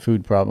of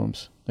food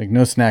problems, like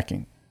no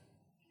snacking.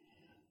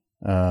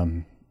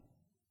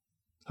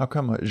 How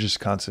come? It's just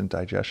constant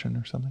digestion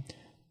or something?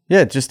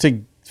 Yeah,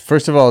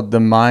 first of all, the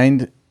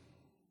mind,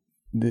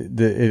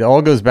 it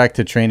all goes back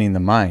to training the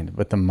mind,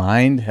 but the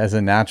mind has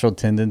a natural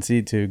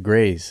tendency to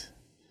graze.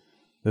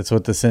 That's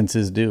what the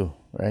senses do,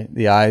 right?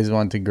 The eyes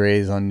want to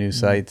graze on new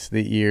sights.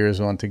 The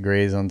ears want to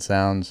graze on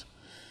sounds.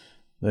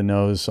 The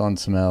nose on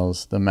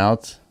smells. The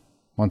mouth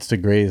wants to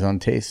graze on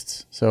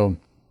tastes. So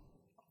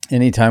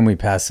anytime we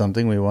pass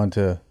something, we want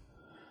to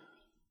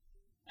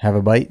have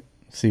a bite,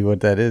 see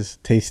what that is,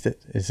 taste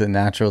it. It's a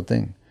natural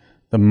thing.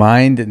 The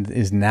mind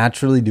is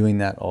naturally doing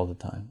that all the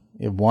time,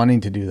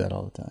 wanting to do that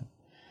all the time.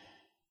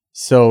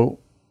 So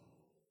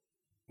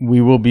we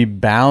will be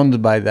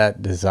bound by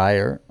that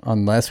desire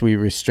unless we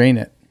restrain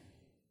it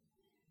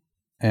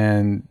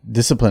and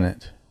discipline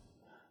it.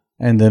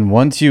 And then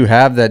once you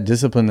have that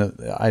discipline,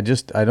 I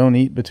don't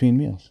eat between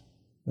meals.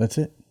 That's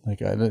it.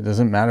 Like, it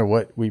doesn't matter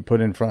what we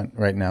put in front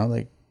right now.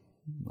 Like,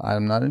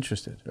 I'm not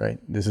interested, right?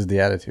 This is the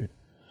attitude.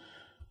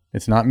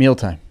 It's not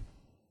mealtime.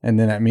 And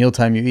then at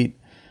mealtime you eat.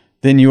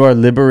 Then you are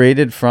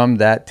liberated from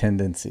that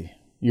tendency.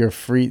 You're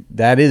free.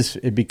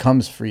 It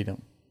becomes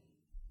freedom.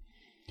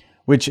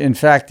 Which, in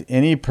fact,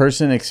 any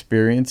person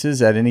experiences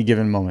at any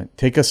given moment.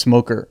 Take a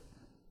smoker,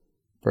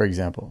 for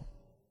example.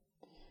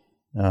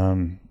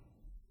 In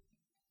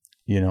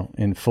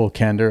full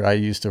candor, I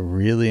used to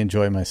really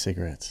enjoy my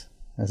cigarettes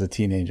as a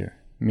teenager.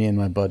 Me and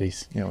my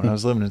buddies. Yeah, when I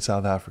was living in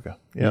South Africa.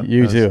 Yeah,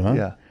 you too, huh?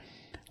 Yeah.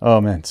 Oh,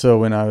 man. So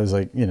when I was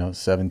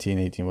 17,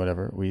 18,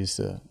 whatever, we used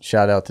to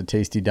shout out to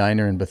Tasty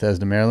Diner in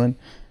Bethesda, Maryland.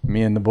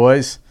 Me and the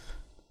boys,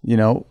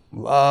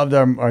 loved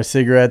our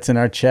cigarettes and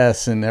our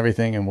chests and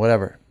everything and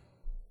whatever.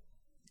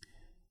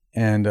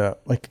 And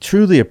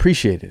truly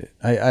appreciated it.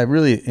 I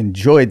really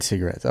enjoyed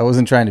cigarettes. I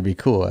wasn't trying to be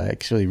cool. I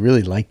actually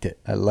really liked it.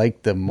 I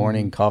liked the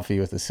morning coffee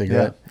with a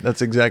cigarette. Yeah,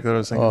 that's exactly what I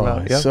was thinking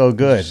about. Yeah. So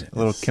good. Just a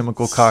little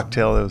chemical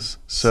cocktail that was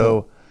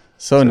so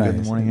nice. Good in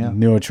the morning, yeah.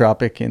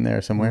 Nootropic in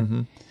there somewhere.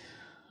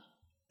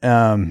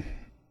 Mm-hmm.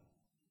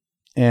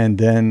 And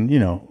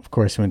then, of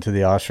course, went to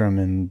the ashram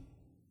and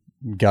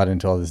got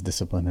into all this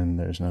discipline, and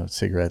there's no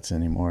cigarettes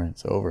anymore.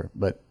 It's over.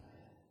 But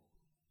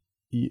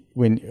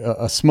when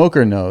a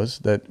smoker knows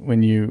that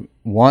when you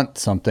want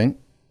something,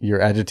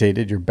 you're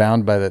agitated, you're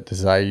bound by that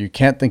desire, you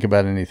can't think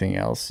about anything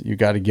else. You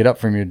got to get up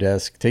from your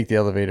desk, take the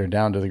elevator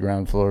down to the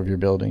ground floor of your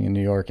building in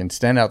New York and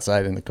stand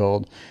outside in the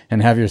cold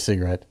and have your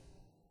cigarette.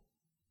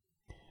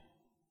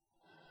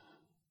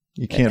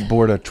 You can't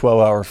board a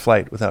 12-hour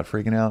flight without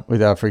freaking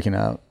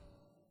out.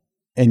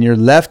 And you're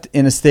left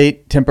in a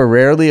state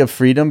temporarily of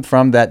freedom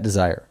from that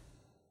desire.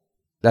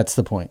 That's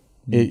the point.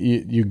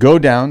 You go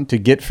down to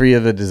get free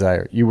of a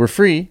desire. You were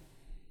free,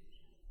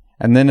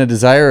 and then a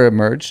desire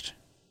emerged,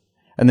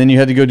 and then you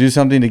had to go do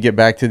something to get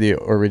back to the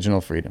original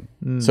freedom.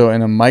 So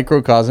in a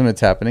microcosm,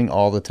 it's happening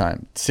all the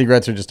time.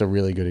 Cigarettes are just a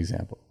really good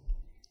example,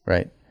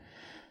 right?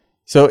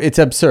 So it's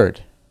absurd.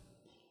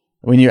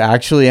 When you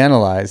actually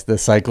analyze the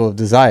cycle of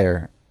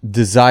desire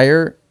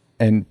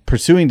and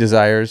pursuing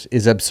desires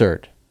is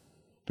absurd,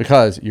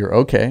 because you're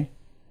okay,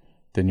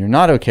 then you're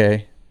not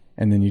okay,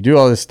 and then you do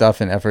all this stuff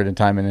and effort and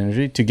time and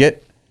energy to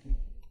get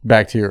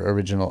back to your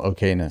original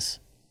okayness.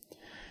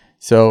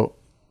 So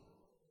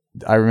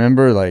I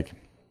remember I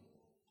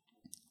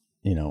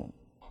don't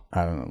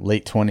know,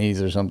 late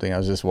 20s or something. I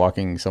was just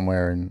walking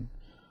somewhere and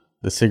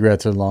the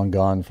cigarettes are long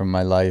gone from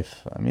my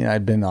life. I mean,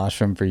 I'd been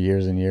ashram for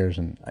years and years,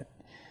 and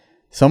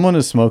someone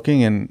was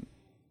smoking, and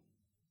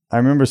I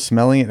remember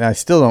smelling it, and I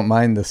still don't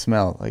mind the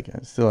smell.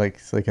 It's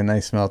like a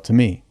nice smell to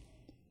me.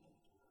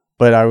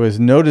 But I was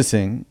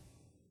noticing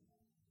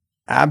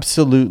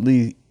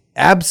absolutely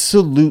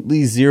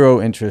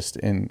zero interest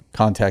in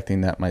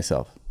contacting that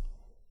myself.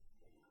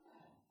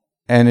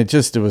 And it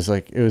was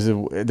like,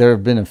 there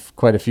have been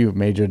quite a few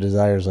major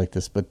desires like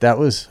this, but that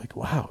was like,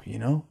 wow,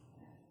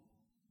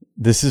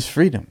 this is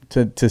freedom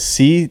to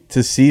see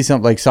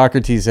something. Like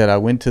Socrates said, I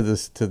went to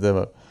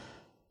the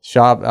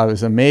shop. I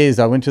was amazed.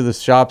 I went to the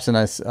shops and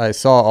I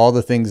saw all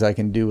the things I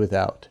can do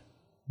without.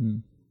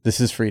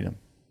 This is freedom.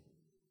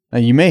 Now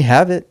you may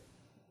have it.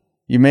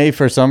 You may,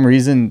 for some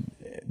reason,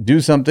 do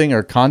something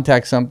or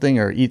contact something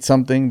or eat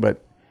something,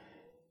 but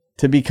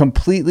to be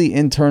completely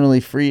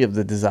internally free of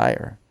the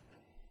desire.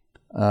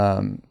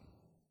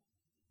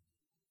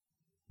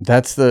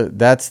 That's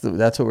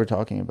what we're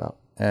talking about.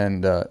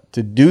 And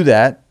to do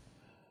that,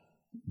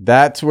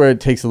 that's where it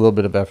takes a little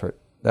bit of effort.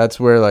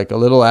 That's where like a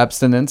little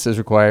abstinence is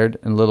required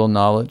and little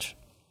knowledge.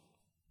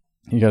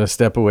 You got to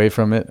step away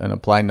from it and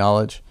apply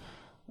knowledge.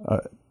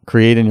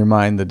 Create in your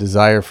mind the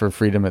desire for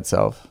freedom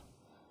itself,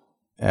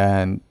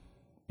 and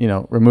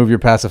remove your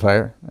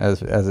pacifier,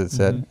 as it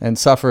said, and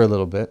suffer a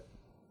little bit.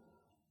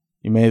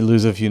 You may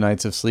lose a few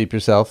nights of sleep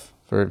yourself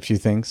for a few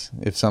things,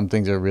 if some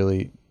things are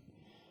really.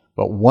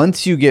 But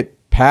once you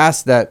get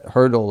past that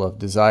hurdle of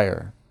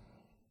desire,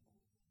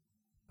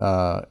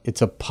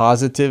 it's a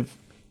positive,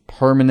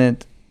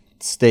 permanent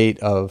state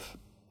of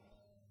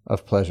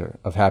pleasure,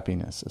 of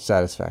happiness, of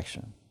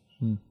satisfaction.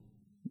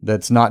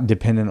 That's not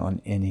dependent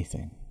on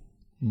anything.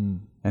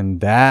 And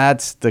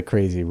that's the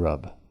crazy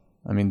rub.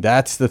 I mean,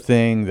 that's the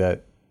thing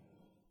that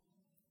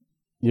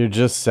you're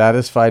just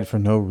satisfied for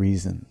no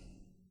reason.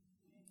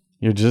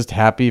 You're just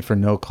happy for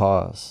no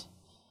cause.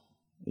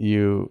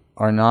 You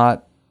are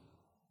not,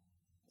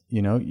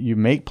 you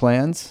make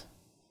plans.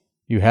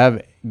 You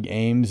have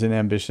aims and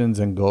ambitions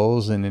and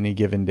goals in any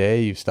given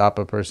day. You stop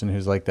a person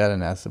who's like that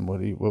and ask them,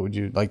 what would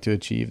you like to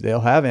achieve?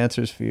 They'll have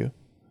answers for you.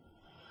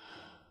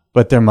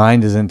 But their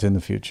mind isn't in the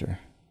future.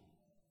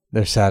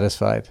 They're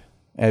satisfied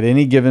at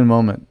any given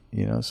moment.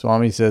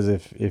 Swami says,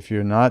 if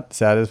you're not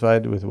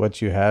satisfied with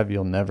what you have,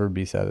 you'll never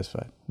be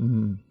satisfied.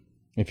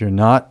 If you're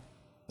not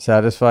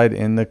satisfied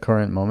in the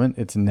current moment,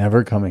 it's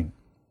never coming.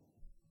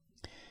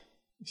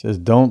 He says,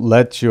 don't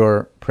let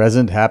your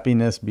present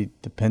happiness be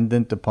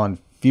dependent upon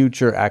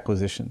future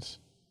acquisitions.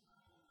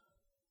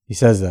 He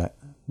says that.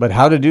 But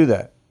how to do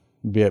that?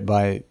 Be it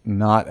by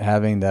not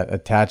having that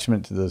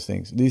attachment to those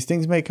things. These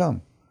things may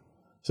come.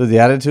 So the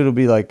attitude will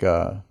be like,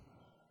 it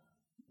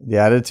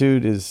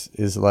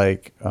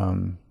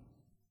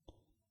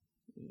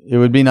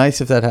would be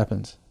nice if that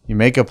happens. You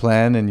make a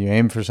plan and you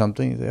aim for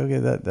something. You say, okay,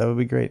 that would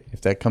be great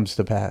if that comes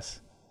to pass.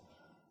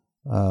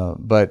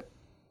 But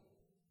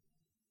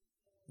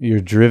you're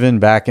driven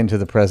back into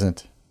the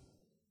present,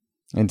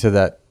 into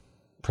that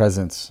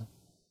presence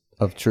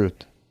of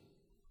truth.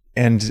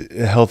 And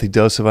a healthy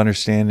dose of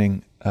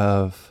understanding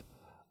of,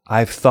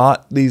 I've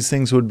thought these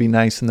things would be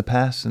nice in the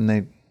past and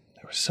they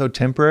were so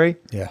temporary.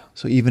 Yeah.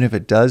 So even if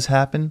it does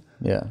happen,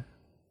 it's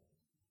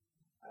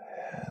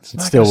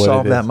not going to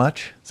solve that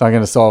much. It's not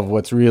going to solve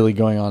what's really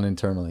going on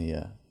internally.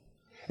 Yeah.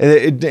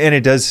 And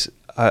it does,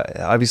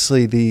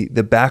 obviously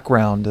the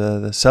background,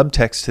 the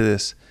subtext to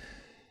this,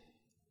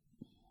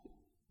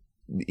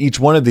 each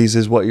one of these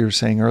is what you were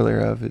saying earlier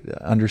of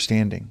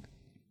understanding.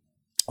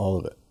 All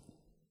of it.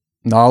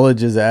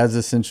 Knowledge is as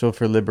essential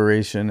for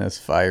liberation as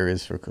fire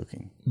is for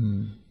cooking.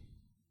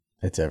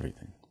 It's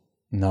everything.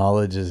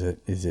 Knowledge is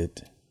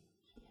it.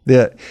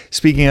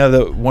 Speaking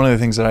of one of the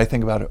things that I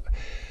think about,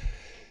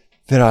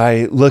 that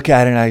I look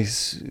at and I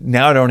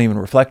don't even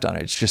reflect on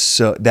it. It's just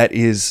so, that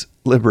is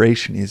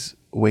liberation, is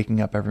waking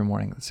up every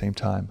morning at the same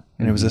time.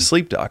 And it was a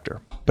sleep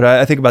doctor. But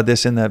I think about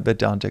this in that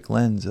Vedantic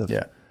lens of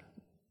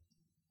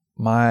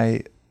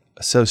my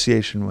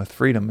association with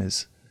freedom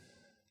is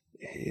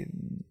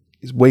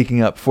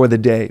waking up for the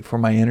day, for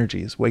my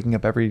energy, is waking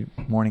up every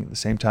morning at the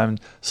same time. And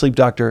sleep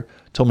doctor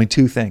told me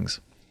two things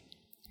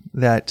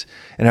and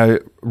I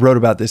wrote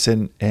about this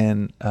in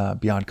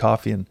Beyond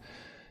Coffee, and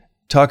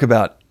talk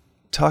about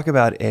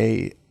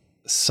a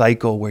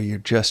cycle where you're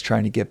just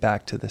trying to get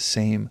back to the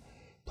same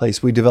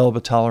place. We develop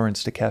a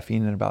tolerance to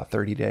caffeine in about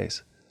 30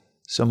 days.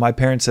 So my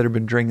parents that have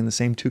been drinking the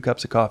same 2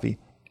 cups of coffee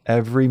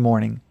every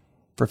morning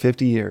for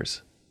 50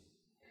 years,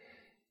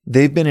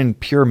 they've been in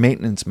pure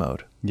maintenance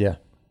mode. Yeah.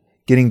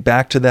 Getting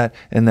back to that,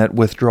 and that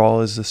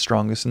withdrawal is the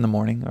strongest in the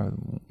morning, or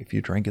if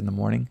you drink in the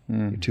morning,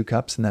 your 2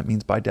 cups, and that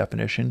means by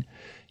definition,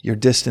 your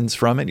distance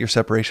from it, your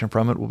separation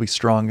from it will be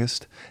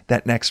strongest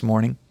that next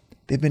morning.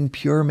 They've been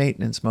pure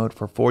maintenance mode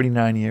for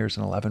 49 years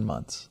and 11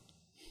 months.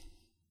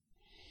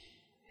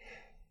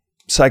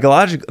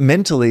 Psychologically,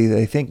 mentally,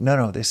 they think,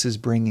 no, this is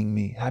bringing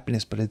me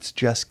happiness, but it's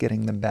just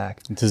getting them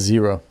back to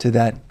zero,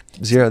 that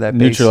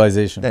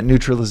neutralization, that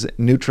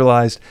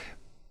neutralized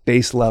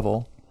base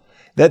level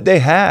that they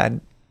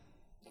had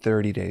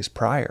 30 days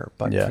prior,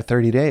 but for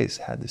 30 days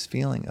had this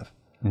feeling of,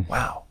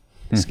 wow,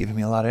 it's giving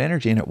me a lot of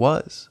energy, and it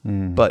was,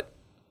 but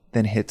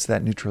then hits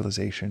that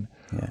neutralization,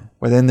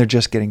 where then they're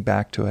just getting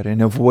back to it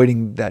and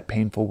avoiding that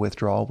painful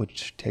withdrawal,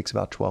 which takes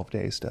about 12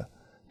 days to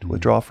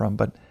withdraw from.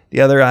 But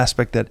the other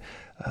aspect that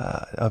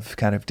of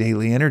kind of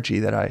daily energy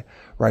that I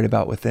write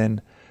about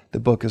within the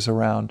book is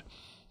around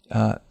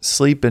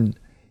sleep and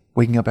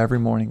waking up every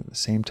morning at the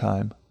same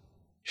time,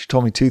 she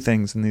told me two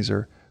things, and these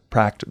are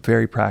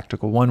very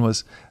practical. One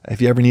was,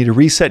 if you ever need to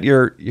reset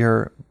your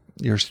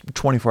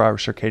 24-hour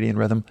circadian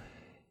rhythm,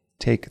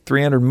 take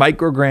 300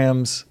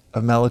 micrograms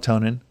of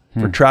melatonin.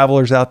 For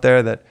travelers out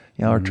there that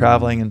are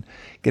traveling and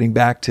getting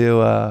back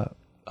to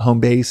home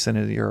base,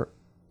 and you're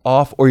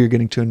off, or you're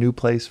getting to a new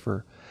place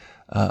for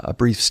a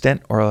brief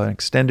stint or an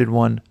extended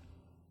one,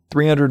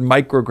 300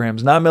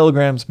 micrograms, not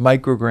milligrams,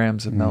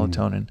 micrograms of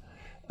melatonin.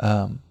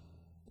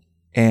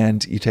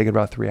 And you take it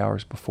about 3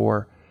 hours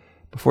before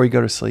you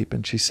go to sleep.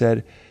 And she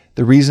said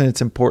the reason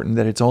it's important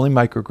that it's only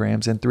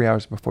micrograms and 3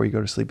 hours before you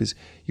go to sleep is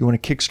you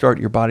want to kickstart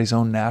your body's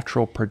own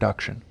natural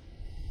production.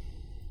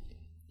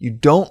 You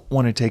don't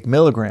want to take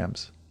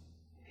milligrams,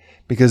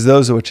 because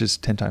those, which is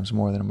 10 times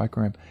more than a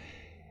microgram,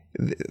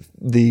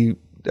 the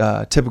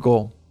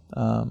typical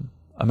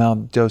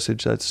amount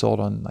dosage that's sold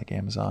on like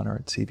Amazon or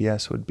at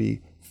CVS would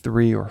be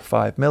 3 or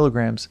 5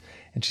 milligrams.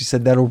 And she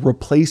said that'll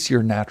replace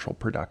your natural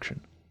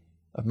production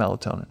of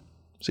melatonin.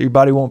 So your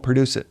body won't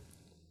produce it.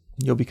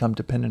 You'll become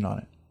dependent on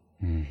it.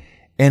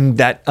 And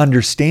that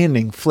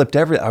understanding flipped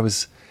everything.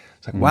 It's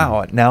like,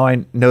 wow, now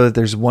I know that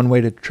there's one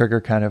way to trigger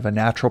kind of a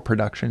natural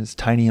production. It's a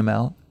tiny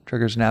amount,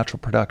 triggers natural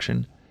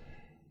production.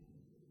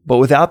 But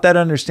without that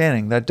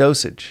understanding, that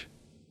dosage,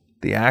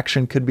 the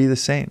action could be the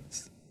same.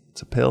 It's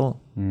a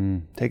pill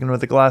taken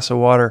with a glass of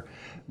water,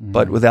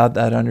 but without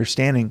that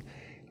understanding,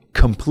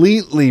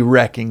 completely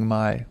wrecking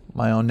my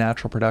own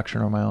natural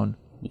production or my own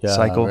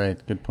cycle. Right.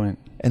 Good point.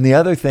 And the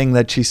other thing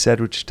that she said,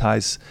 which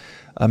ties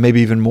maybe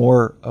even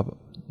more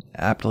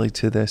aptly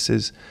to this,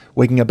 is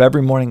waking up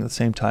every morning at the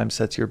same time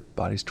sets your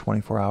body's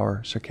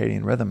 24-hour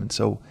circadian rhythm. And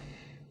so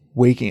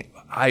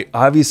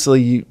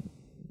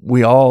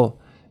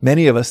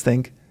many of us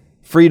think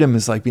freedom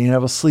is like being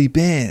able to sleep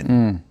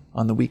in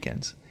on the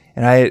weekends.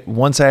 And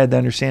once I had the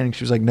understanding,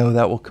 she was like, no,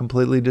 that will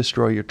completely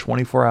destroy your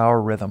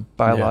 24-hour rhythm,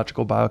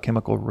 biological,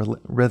 biochemical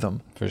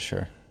rhythm. For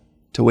sure.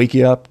 To wake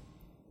you up,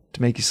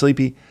 to make you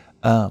sleepy.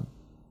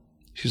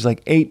 She was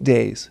like, 8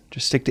 days.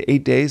 Just stick to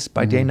 8 days.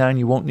 By day 9,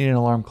 you won't need an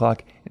alarm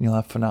clock, and you'll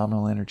have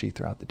phenomenal energy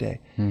throughout the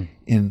day.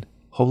 And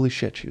holy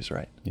shit, she was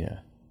right. Yeah.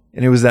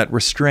 And it was that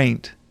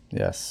restraint.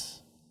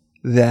 Yes.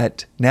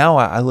 That now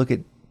I look at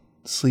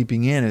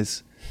sleeping in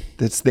as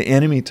that's the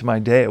enemy to my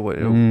day.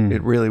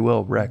 It really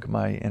will wreck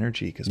my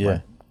energy because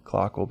my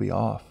clock will be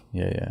off.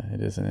 Yeah,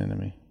 it is an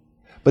enemy.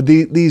 But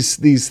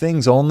these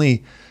things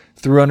only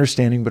through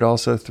understanding, but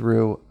also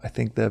through, I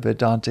think, the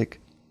Vedantic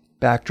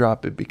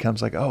backdrop, it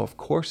becomes like, oh, of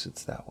course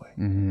it's that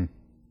way.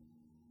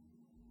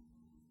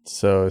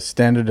 So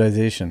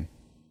standardization.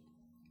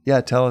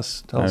 Yeah, tell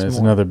us more. It's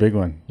another big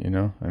one,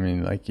 I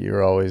mean, like,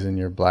 you're always in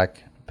your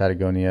black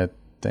Patagonia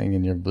thing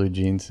and your blue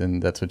jeans,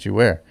 and that's what you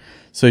wear.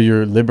 So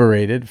you're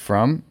liberated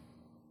from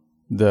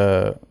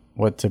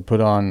what to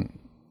put on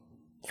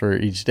for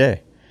each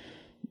day.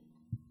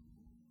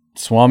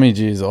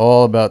 Swamiji is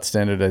all about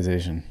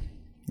standardization.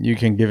 You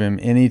can give him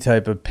any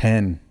type of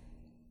pen,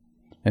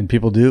 and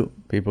people do.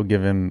 People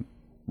give him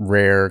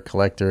rare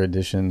collector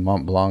edition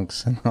Mont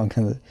Blancs and all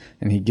kinds of,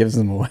 and he gives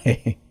them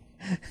away.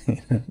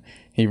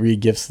 He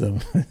re-gifts them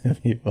to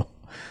people.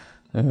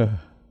 But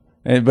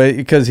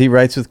because he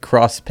writes with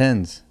cross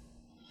pens,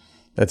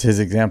 that's his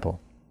example.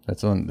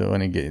 That's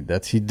when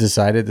he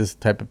decided this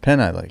type of pen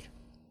I like.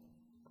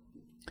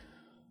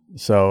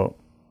 So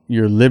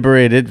you're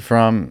liberated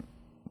from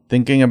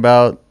thinking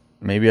about,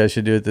 maybe I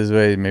should do it this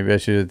way, maybe I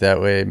should do it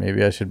that way,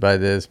 maybe I should buy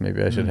this,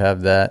 maybe I should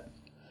have that.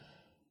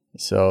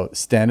 So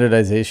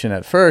standardization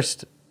at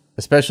first,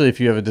 especially if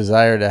you have a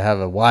desire to have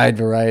a wide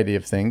variety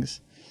of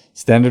things,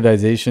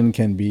 standardization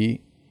can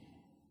be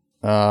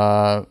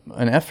an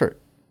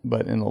effort.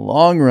 But in the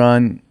long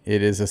run,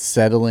 it is a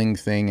settling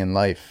thing in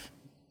life.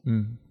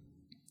 And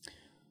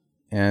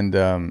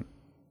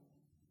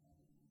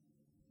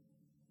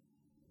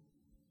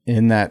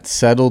in that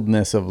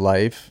settledness of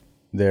life,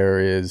 there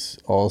is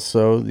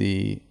also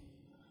the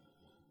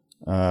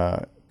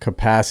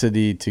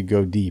capacity to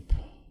go deep.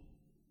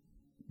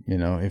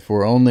 If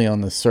we're only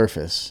on the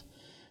surface,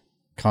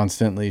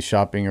 constantly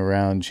shopping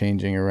around,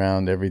 changing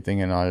around everything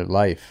in our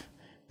life,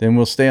 then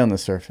we'll stay on the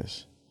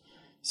surface.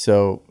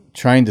 So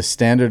trying to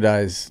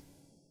standardize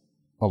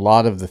a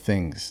lot of the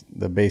things,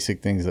 the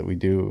basic things that we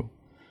do,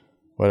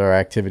 what our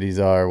activities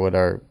are, what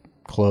our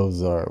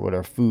clothes are, what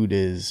our food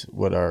is,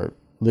 what our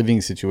living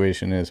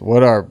situation is,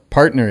 what our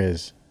partner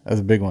is. That's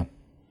a big one,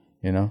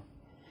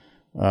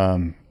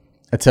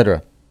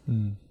 etc.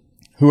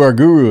 Who our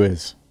guru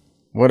is,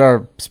 what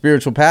our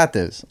spiritual path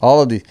is.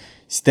 All of these,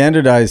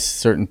 standardize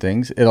certain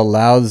things. It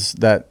allows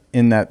that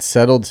in that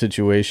settled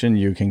situation,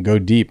 you can go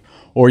deep,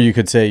 or you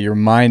could say your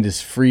mind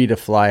is free to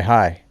fly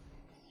high.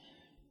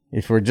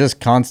 If we're just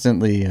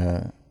constantly,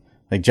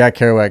 like Jack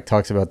Kerouac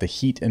talks about the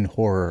heat and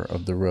horror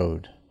of the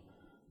road.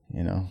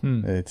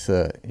 It's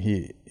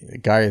the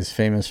guy is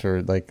famous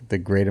for like the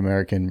Great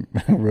American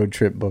Road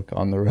Trip book,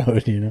 On the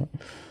Road.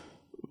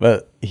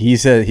 But he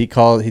said he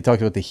talked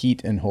about the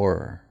heat and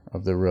horror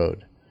of the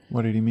road.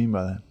 What did he mean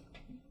by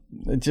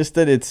that? Just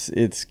that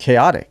it's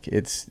chaotic.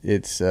 It's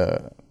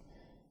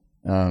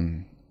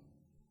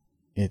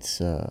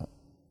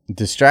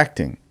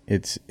distracting.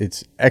 It's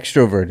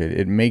extroverted.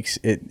 It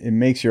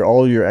makes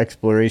all your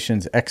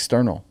explorations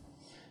external.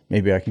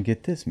 Maybe I can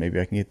get this. Maybe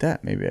I can get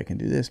that. Maybe I can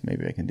do this.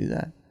 Maybe I can do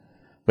that.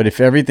 But if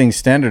everything's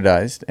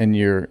standardized and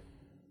you're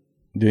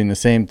doing the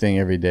same thing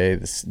every day,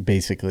 this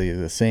basically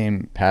the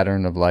same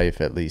pattern of life,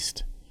 at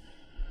least,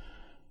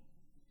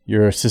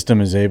 your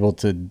system is able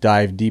to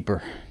dive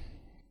deeper,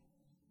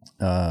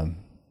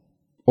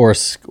 or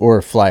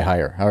fly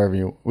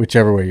higher,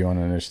 whichever way you want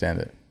to understand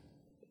it.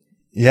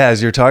 Yeah,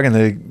 as you're talking,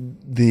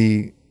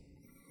 the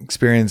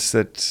experience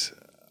that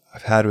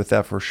I've had with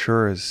that for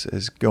sure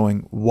is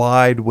going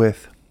wide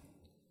with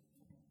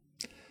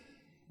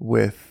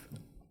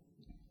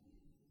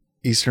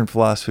Eastern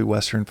philosophy,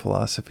 Western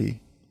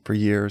philosophy for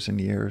years and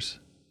years,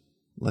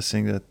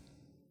 listening to,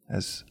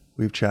 as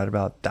we've chatted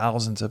about,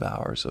 thousands of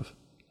hours of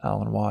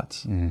Alan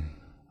Watts.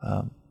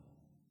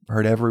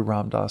 Heard every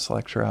Ram Dass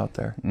lecture out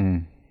there.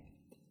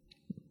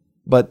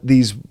 But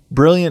these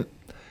brilliant,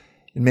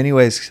 in many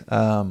ways,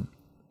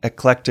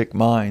 eclectic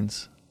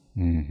minds,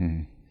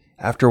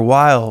 after a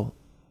while,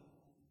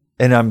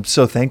 and I'm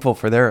so thankful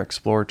for their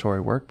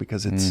exploratory work,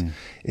 because it's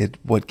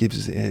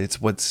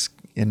what's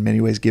in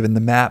many ways given the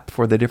map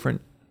for the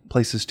different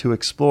places to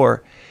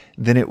explore.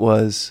 Then it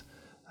was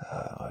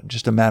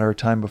just a matter of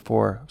time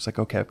before I was like,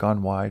 okay, I've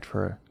gone wide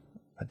for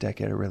a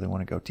decade. I really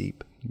want to go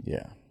deep.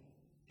 Yeah.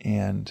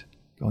 And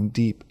going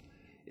deep,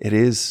 it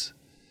is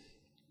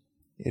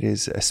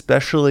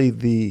especially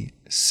the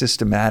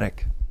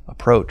systematic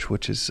approach,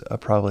 which is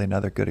probably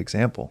another good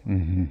example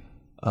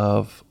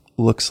of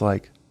looks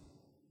like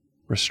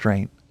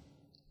restraint,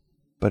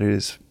 but it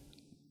is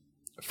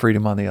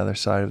freedom on the other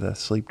side of the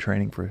sleep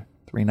training for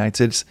 3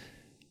 nights. It's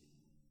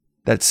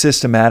that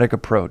systematic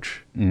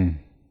approach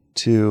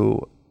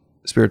to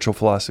spiritual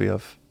philosophy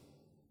of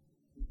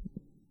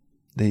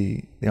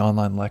the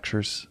online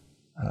lectures,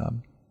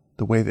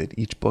 the way that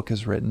each book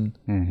is written,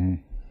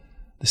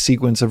 the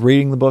sequence of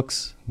reading the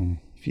books.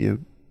 If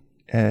you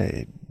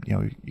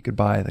you could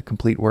buy the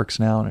complete works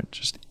now, and it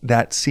just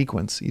that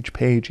sequence, each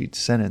page, each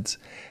sentence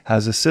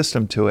has a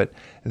system to it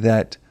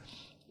that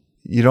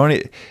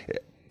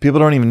people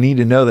don't even need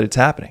to know that it's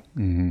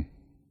happening.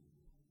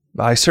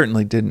 I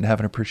certainly didn't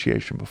have an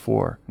appreciation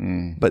before,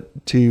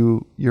 but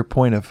to your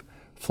point of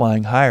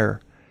flying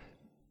higher,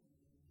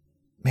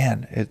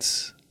 man,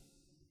 it's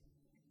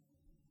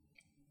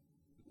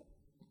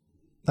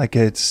like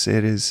it's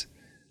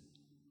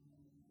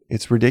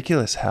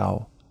ridiculous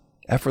how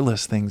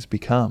effortless things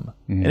become.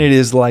 And it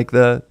is like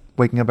the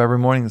waking up every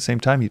morning at the same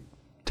time,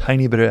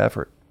 tiny bit of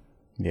effort.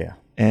 Yeah.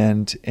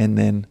 And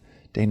then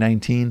day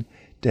 19,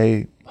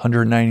 day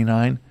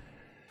 199,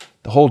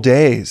 the whole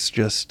day is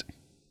just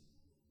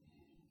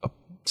a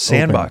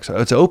sandbox.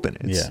 Open. It's open.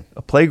 It's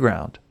a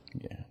playground.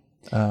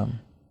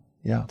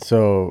 Yeah.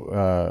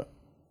 So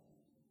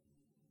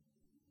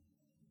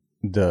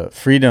the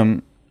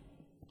freedom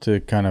to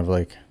kind of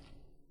like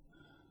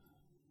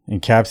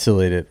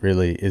encapsulate it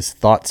really is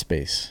thought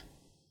space.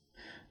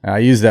 And I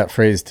use that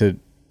phrase to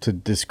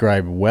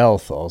describe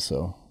wealth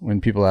also. When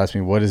people ask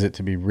me, what is it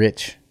to be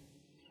rich?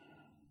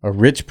 A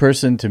rich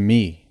person to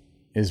me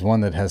is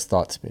one that has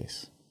thought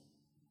space.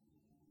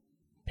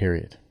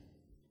 Period.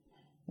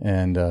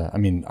 And I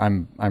mean,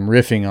 I'm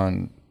riffing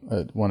on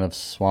one of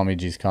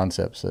Swamiji's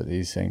concepts that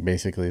he's saying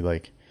basically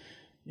like,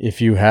 if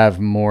you have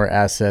more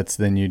assets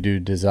than you do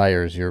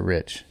desires, you're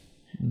rich.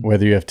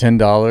 Whether you have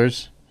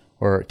 $10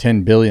 or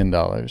 $10 billion,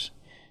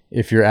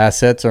 if your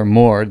assets are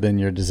more than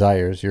your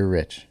desires, you're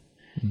rich.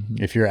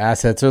 If your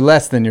assets are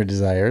less than your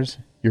desires,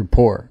 you're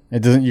poor. You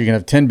can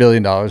have $10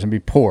 billion and be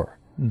poor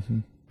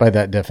by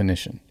that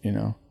definition,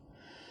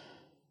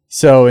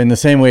 So in the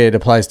same way, it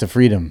applies to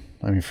freedom.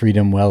 I mean,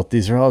 freedom, wealth,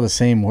 these are all the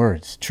same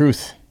words.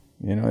 Truth,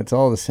 it's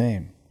all the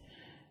same.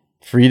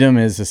 Freedom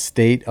is a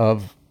state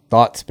of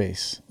thought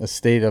space, a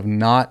state of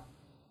not,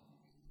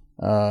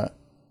 of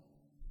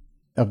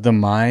the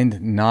mind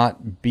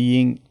not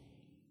being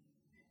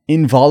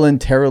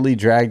involuntarily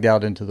dragged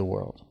out into the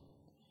world.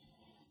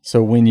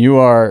 So when you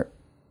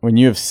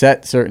have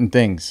set certain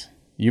things,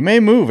 you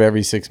may move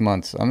every 6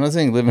 months. I'm not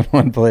saying live in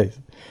one place,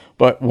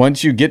 but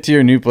once you get to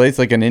your new place,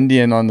 like an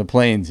Indian on the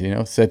plains,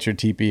 set your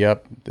teepee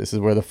up. This is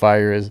where the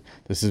fire is.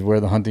 This is where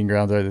the hunting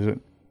grounds are.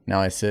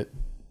 Now I sit,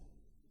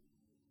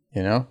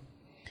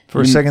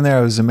 For a second there,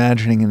 I was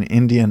imagining an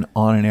Indian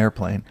on an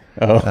airplane.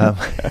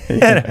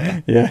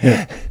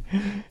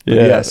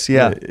 Yes,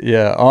 yeah.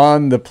 Yeah,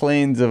 on the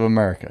plains of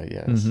America,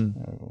 yes.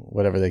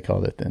 Whatever they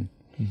called it then.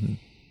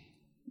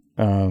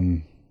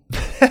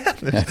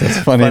 That's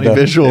funny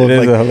visual. It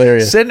is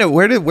hilarious. Sitting it,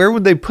 where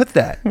would they put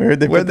that? Where would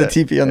they put the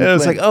teepee on the plane?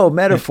 It's like,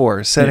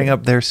 metaphor, setting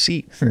up their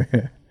seat.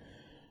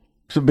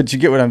 But you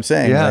get what I'm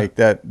saying. Yeah. Like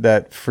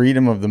that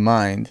freedom of the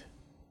mind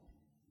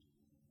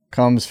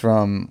comes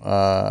from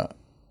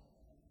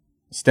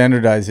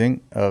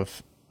standardizing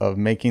of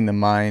making the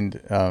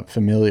mind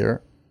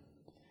familiar,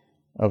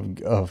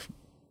 of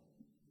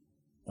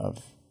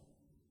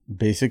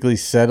basically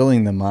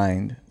settling the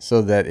mind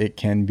so that it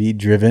can be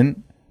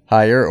driven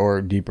higher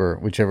or deeper,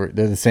 whichever.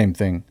 They're the same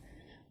thing,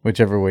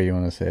 whichever way you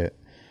want to say it.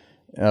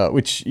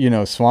 which,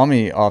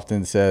 Swami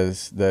often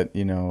says that,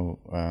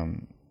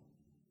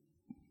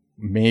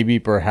 maybe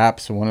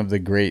perhaps one of the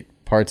great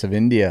parts of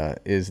India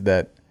is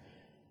that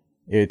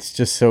it's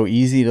just so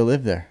easy to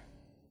live there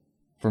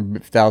for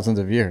thousands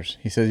of years.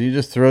 He says you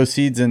just throw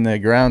seeds in the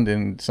ground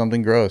and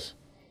something grows.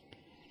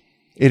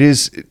 It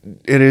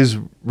is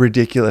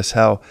ridiculous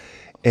how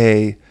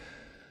a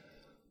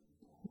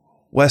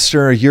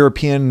Western,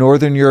 European,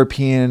 Northern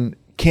European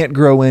can't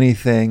grow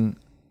anything.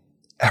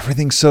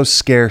 Everything's so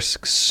scarce,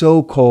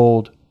 so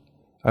cold.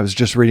 I was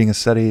just reading a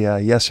study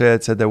yesterday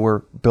that said that we're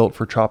built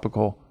for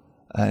tropical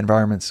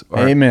environments.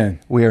 Amen.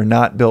 We are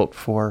not built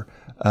for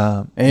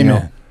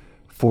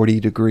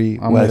 40-degree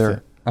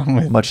weather,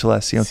 much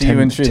less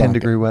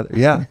 10-degree weather.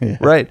 Yeah, yeah,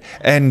 right.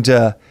 And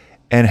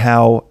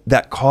how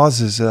that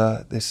causes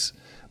this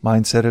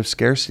mindset of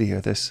scarcity,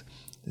 or this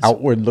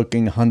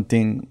outward-looking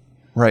hunting,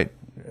 right?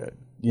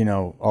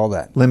 All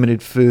that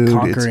limited food,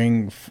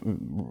 conquering,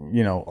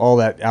 all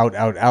that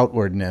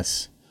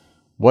outwardness.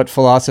 What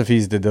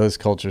philosophies did those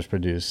cultures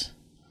produce?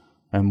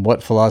 And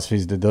what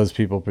philosophies did those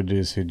people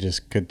produce who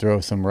just could throw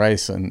some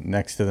rice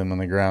next to them on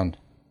the ground?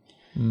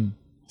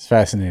 It's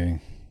fascinating.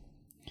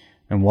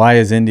 And why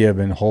has India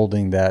been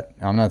holding that?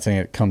 I'm not saying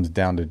it comes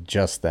down to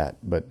just that,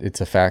 but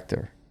it's a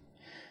factor.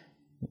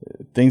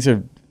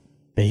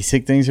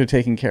 Basic things are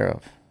taken care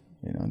of.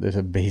 There's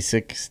a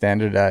basic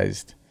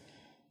standardized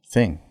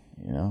thing,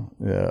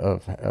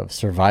 of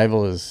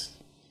survival is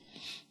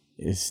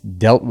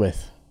dealt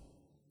with.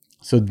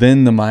 So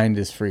then the mind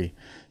is free.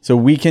 So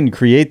we can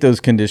create those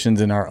conditions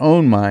in our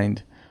own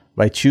mind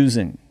by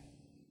choosing,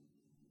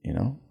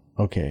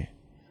 okay,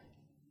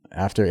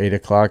 after 8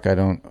 o'clock, I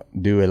don't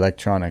do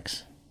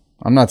electronics.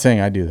 I'm not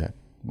saying I do that,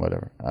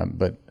 whatever.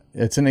 But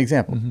it's an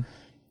example. Mm-hmm.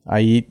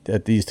 I eat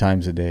at these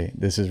times a day.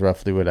 This is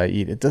roughly what I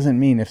eat. It doesn't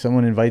mean if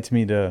someone invites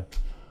me to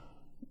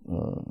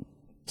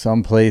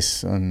some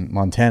place on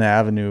Montana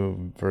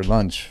Avenue for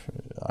lunch,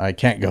 I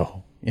can't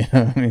go.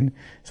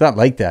 It's not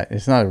like that.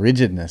 It's not a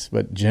rigidness,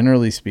 but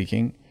generally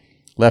speaking,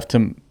 left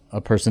to a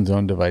person's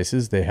own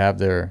devices, they have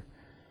their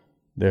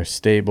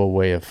stable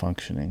way of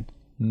functioning,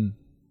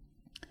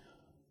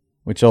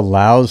 which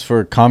allows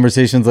for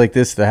conversations like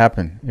this to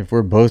happen. If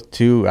we're both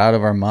too out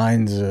of our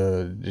minds,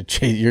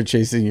 you're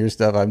chasing your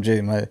stuff, I'm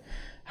chasing my.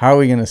 How are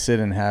we going to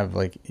sit and have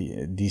like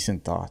a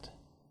decent thought?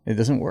 It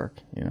doesn't work,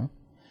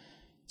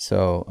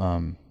 So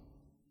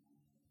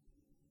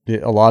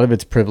a lot of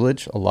it's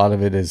privilege. A lot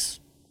of it is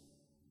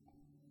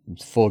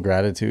full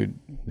gratitude,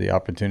 the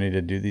opportunity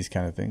to do these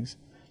kind of things.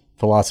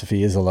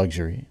 Philosophy is a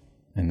luxury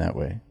in that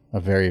way, a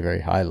very,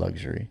 very high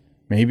luxury,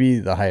 maybe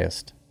the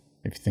highest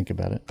if you think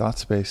about it. Thought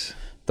space,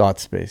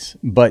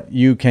 but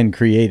you can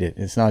create it.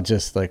 It's not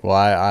just like, well,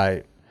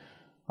 I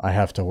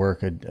have to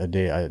work a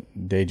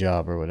day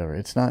job or whatever.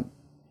 It's not.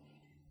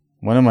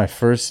 One of my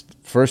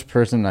first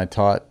person I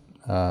taught,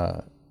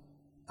 I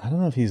don't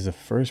know if he's the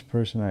first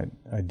person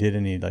I did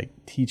any like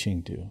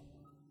teaching to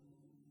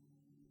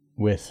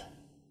I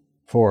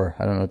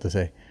don't know what to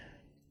say,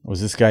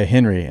 was this guy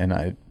Henry,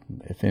 and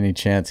if any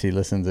chance he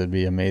listens, it'd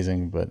be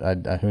amazing, but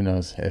who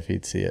knows if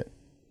he'd see it.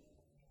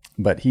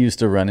 But he used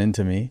to run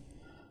into me.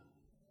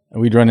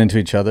 We'd run into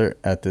each other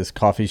at this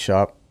coffee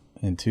shop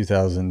in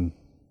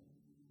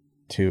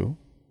 2002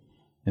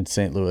 in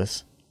St.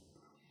 Louis.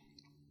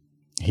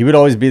 He would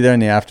always be there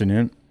in the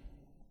afternoon,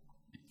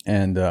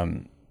 and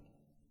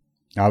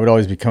I would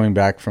always be coming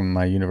back from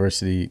my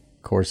university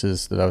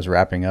courses that I was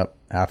wrapping up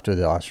after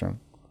the ashram.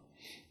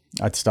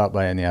 I'd stop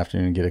by in the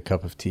afternoon and get a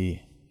cup of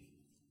tea.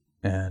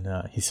 And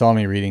he saw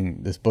me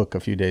reading this book a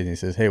few days, and he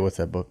says, "Hey, what's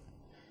that book?"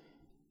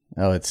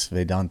 "Oh, it's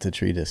Vedanta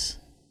treatise."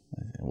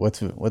 What's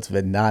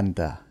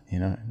Vedanta?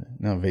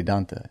 No,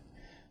 Vedanta.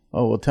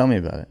 "Oh, well, tell me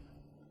about it."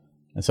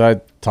 And so I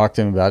talked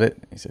to him about it.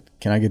 He said,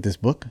 "Can I get this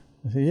book?"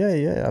 I said,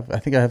 yeah. I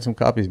think I have some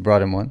copies.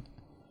 Brought him one.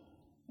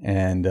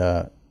 And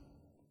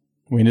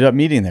we ended up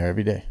meeting there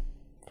every day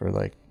for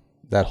like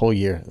that whole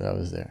year that I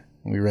was there.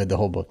 And we read the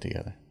whole book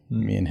together,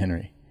 me and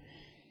Henry.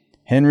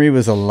 Henry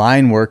was a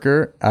line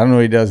worker. I don't know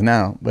what he does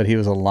now, but he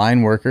was a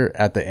line worker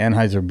at the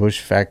Anheuser-Busch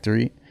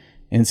factory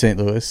in St.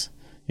 Louis,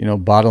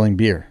 bottling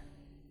beer.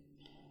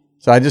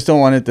 So I just don't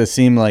want it to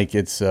seem like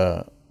it's,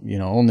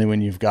 only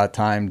when you've got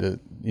time to,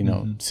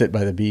 sit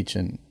by the beach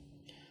in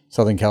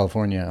Southern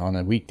California on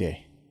a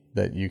weekday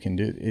that you can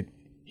do it.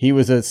 He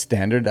was a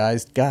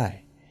standardized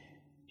guy.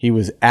 He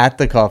was at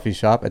the coffee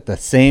shop at the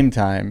same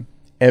time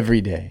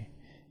every day.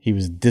 He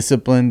was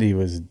disciplined. He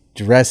was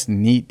dressed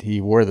neat.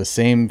 He wore the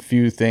same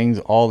few things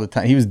all the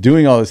time. He was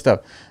doing all this stuff.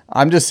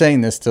 I'm just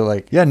saying this to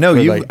like,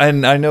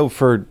 and I know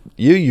for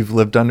you've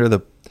lived under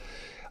the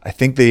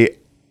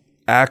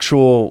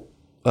actual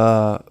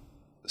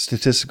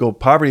statistical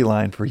poverty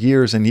line for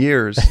years and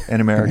years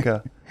in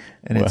America,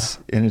 and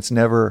it's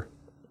never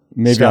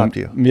stopped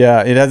you.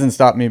 Yeah, it hasn't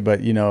stopped me,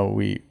 but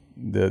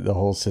the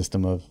whole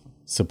system of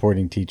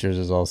supporting teachers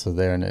is also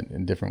there in a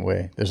different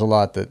way. There's a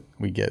lot that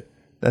we get.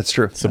 That's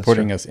true.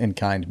 Supporting us in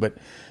kind, but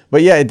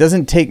yeah, it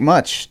doesn't take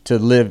much to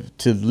live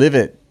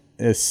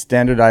a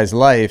standardized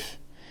life.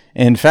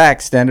 In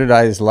fact,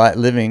 standardized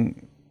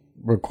living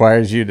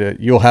requires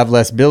you'll have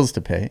less bills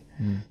to pay.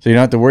 So you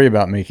don't have to worry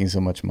about making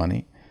so much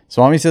money.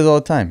 Swami says all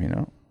the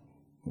time,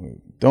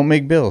 don't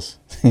make bills.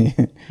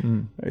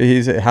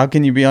 He said, how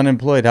can you be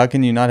unemployed? How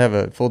can you not have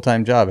a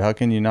full-time job? How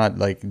can you not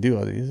do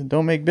all these?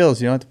 Don't make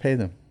bills. You don't have to pay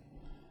them.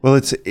 Well,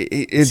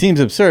 it seems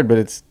absurd, but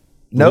it's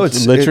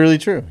literally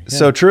true. Yeah.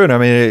 So true. And I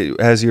mean,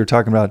 as you're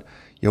talking about,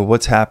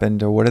 what's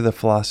happened, or what are the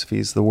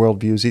philosophies, the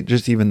worldviews,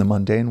 just even the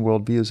mundane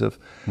worldviews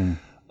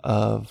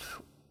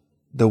of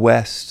the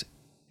West,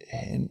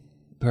 and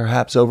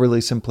perhaps overly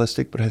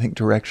simplistic, but I think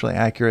directionally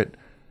accurate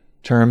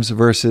terms,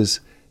 versus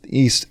the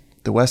East.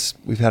 The West,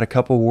 we've had a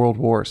couple world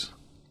wars.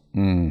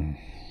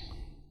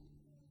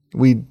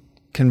 We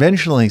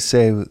conventionally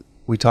say,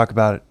 we talk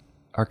about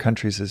our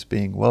countries as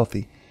being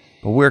wealthy,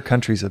 but we're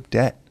countries of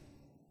debt.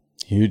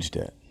 Huge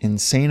debt.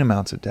 Insane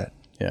amounts of debt.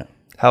 Yeah.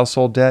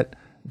 Household debt.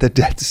 The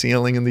debt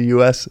ceiling in the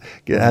U.S.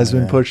 has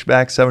been pushed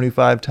back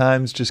 75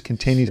 times, just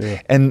continues. Sure.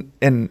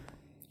 And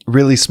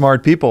really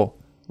smart people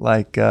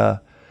like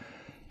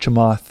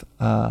Chamath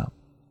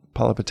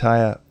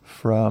Palihapitiya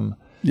from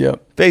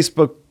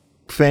Facebook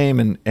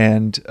fame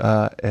and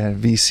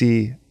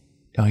VC.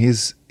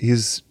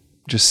 He's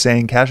just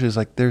saying casually, is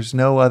like, there's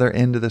no other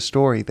end to the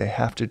story. They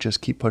have to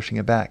just keep pushing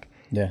it back.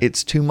 Yeah.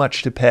 It's too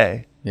much to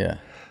pay. Yeah.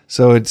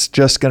 So it's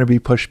just going to be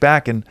pushed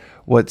back. And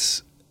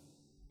what's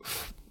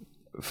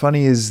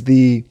funny is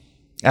the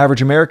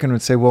average American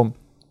would say, well,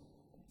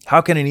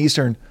 how can an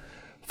Eastern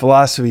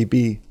philosophy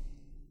be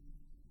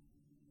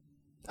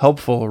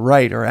helpful or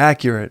right or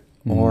accurate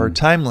or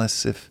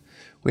timeless if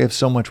we have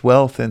so much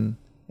wealth in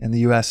the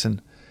U.S.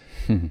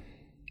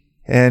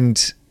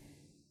 And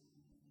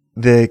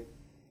the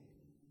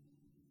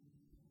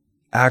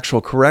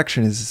actual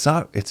correction is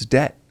it's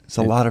debt. It's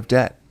a lot of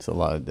debt. It's a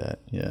lot of debt.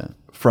 Yeah.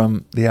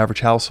 From the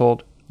average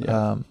household,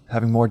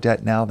 having more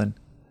debt now than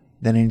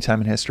any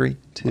time in history,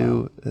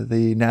 to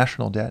the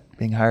national debt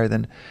being higher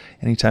than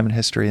any time in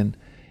history.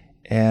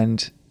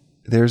 And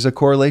there's a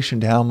correlation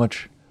to how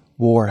much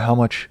war, how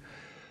much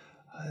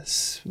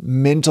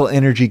mental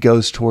energy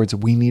goes towards,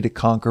 we need to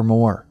conquer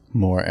more.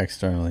 More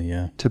externally,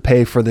 yeah. To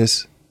pay for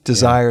this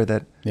desire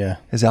that Yeah.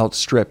 has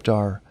outstripped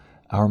our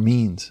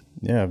means.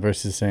 Yeah,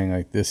 versus saying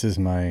like, this is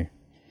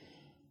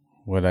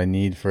what I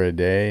need for a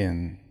day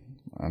and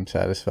I'm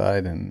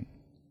satisfied, and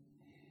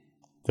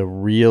the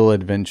real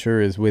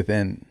adventure is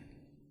within.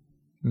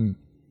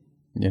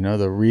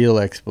 The real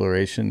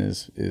exploration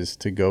is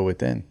to go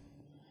within.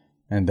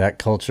 And that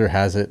culture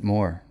has it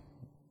more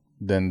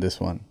than this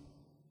one.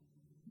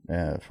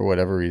 For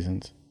whatever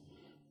reasons.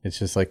 It's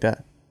just like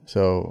that.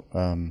 So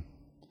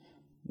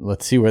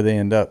let's see where they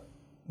end up.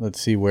 Let's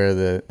see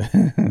where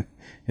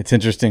it's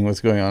interesting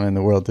what's going on in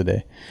the world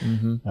today.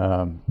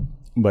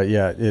 But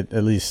yeah,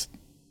 at least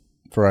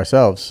for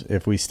ourselves,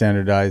 if we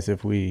standardize,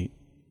 if we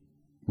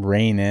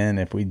rein in,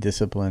 if we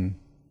discipline,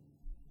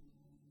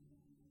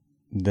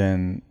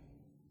 then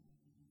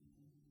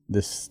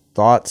this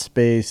thought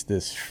space,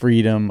 this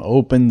freedom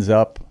opens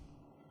up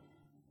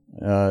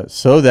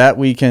so that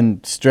we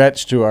can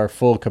stretch to our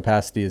full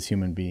capacity as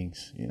human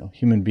beings.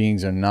 Human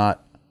beings are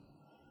not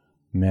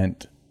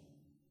meant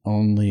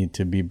only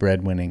to be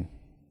breadwinning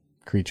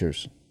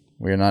creatures.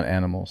 We are not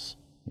animals,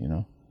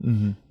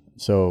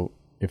 So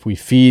if we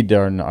feed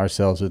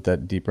ourselves with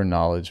that deeper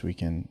knowledge, we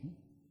can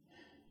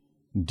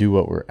do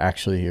what we're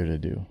actually here to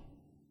do.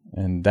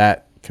 And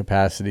that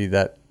capacity,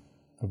 that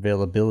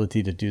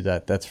availability to do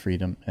that, that's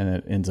freedom. And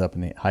it ends up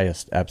in the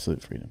highest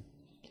absolute freedom.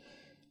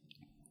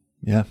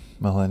 Yeah.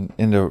 Well,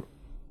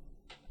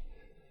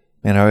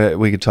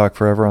 we could talk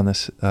forever on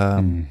this.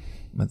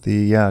 But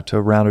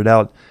to round it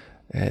out,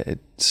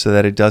 so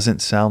that it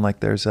doesn't sound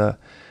like there's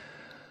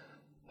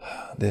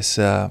this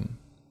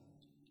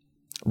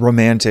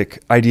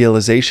romantic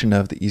idealization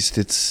of the East.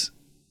 It's,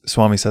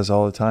 Swami says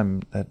all the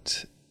time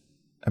that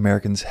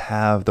Americans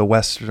have, the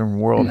Western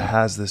world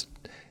has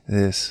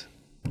this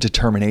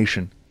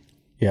determination.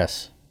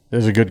 Yes,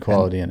 there's a good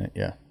quality in it.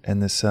 Yeah,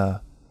 and this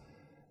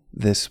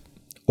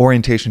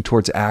orientation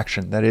towards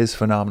action that is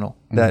phenomenal.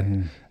 That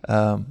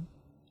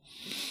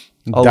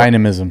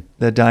dynamism.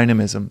 The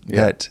dynamism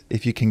that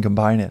if you can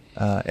combine it,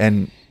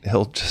 and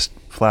he'll just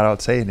flat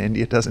out say,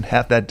 India doesn't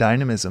have that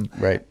dynamism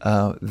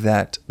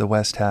that the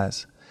West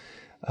has.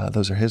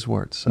 Those are his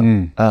words.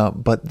 So,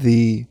 but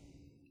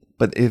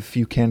if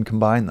you can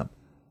combine them,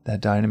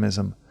 that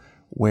dynamism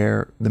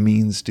where the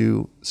means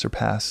do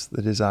surpass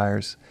the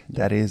desires,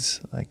 that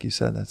is, like you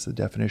said, that's the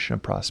definition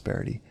of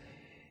prosperity.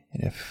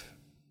 And if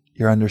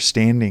your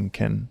understanding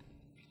can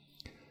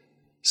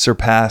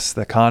surpass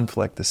the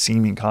conflict, the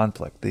seeming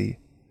conflict, the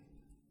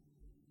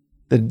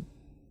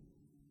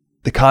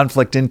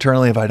conflict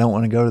internally of, I don't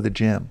want to go to the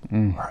gym,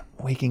 or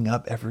waking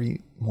up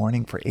every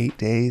morning for 8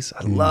 days.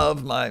 I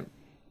love my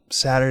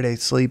Saturday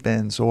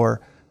sleep-ins, or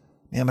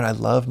man, but I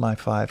love my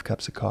 5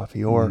 cups of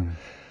coffee, or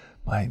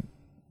my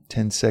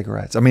 10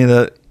 cigarettes. I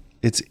mean,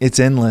 it's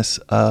endless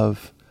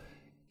of,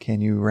 can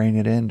you rein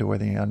it in to where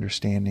the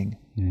understanding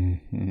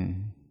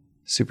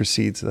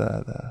supersedes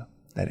that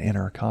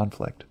inner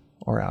conflict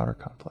or outer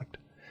conflict.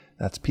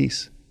 That's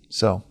peace.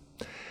 So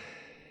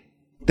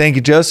Thank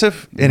you,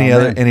 Joseph. Any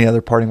man.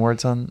 other parting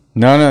words on?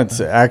 No, it's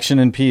action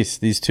and peace.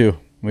 These two,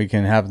 we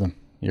can have them.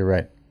 You're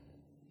right.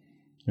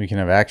 We can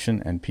have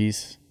action and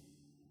peace.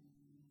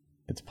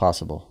 It's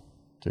possible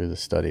through the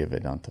study of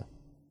Vedanta.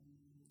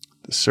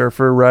 The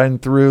surfer riding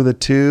through the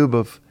tube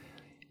of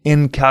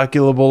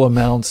incalculable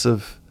amounts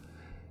of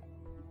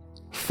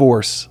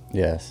force.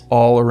 Yes.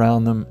 All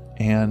around them,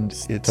 and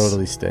it's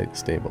totally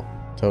stable,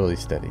 totally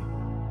steady.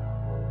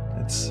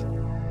 It's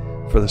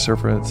for the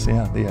surfer. It's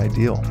the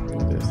ideal.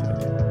 It is the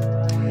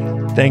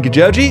ideal. Thank you,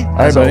 Joji.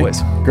 As buddy.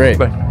 always. Great.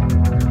 Bye.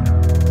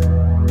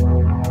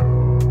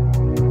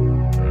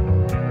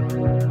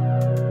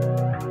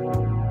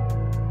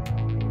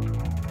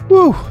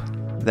 Woo!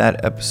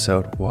 That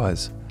episode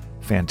was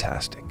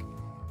fantastic.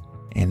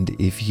 And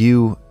if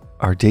you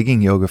are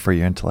digging yoga for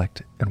your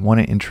intellect and want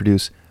to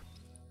introduce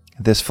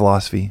this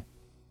philosophy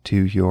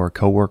to your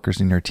coworkers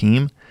and your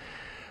team,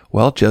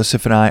 well,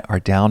 Joseph and I are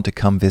down to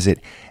come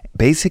visit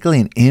basically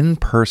an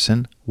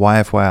in-person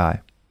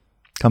YFYI.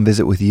 Come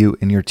visit with you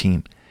and your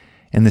team.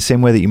 In the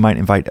same way that you might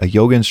invite a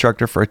yoga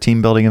instructor for a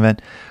team building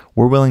event,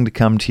 we're willing to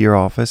come to your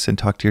office and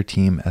talk to your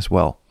team as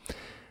well.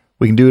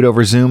 We can do it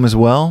over Zoom as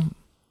well.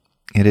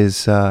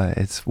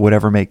 It's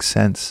whatever makes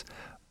sense,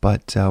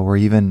 but we're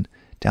even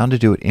down to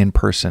do it in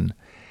person.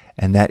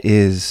 And that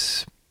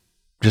is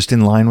just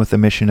in line with the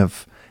mission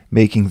of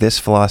making this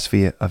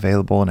philosophy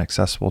available and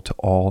accessible to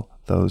all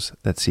those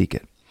that seek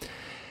it.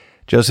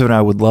 Joseph and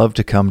I would love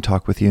to come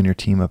talk with you and your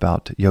team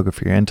about yoga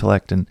for your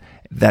intellect. And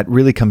that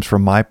really comes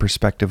from my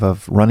perspective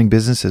of running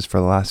businesses for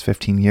the last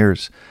 15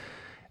 years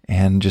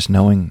and just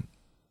knowing,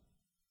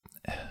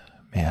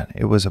 man,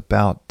 it was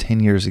about 10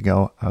 years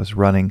ago. I was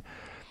running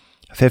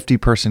a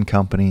 50-person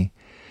company,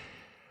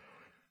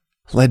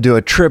 led to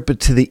a trip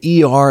to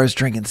the ER. I was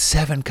drinking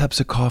 7 cups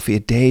of coffee a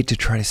day to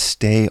try to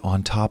stay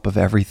on top of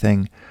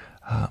everything.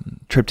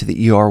 Trip to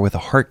the ER with a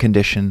heart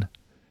condition.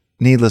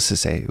 Needless to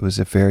say, it was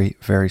a very,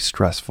 very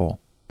stressful,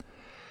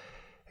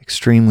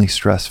 extremely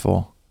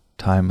stressful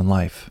time in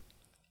life.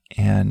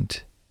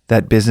 And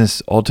that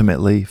business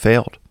ultimately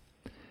failed.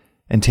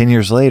 And 10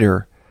 years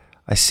later,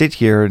 I sit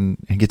here and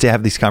get to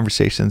have these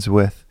conversations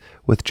with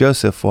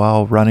Joseph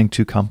while running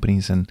 2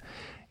 companies and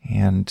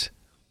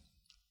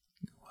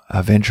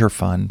a venture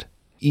fund.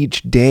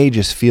 Each day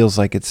just feels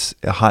like it's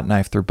a hot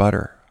knife through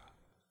butter.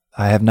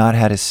 I have not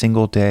had a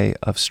single day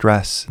of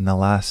stress in the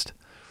last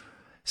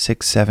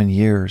 6-7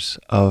 years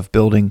of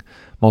building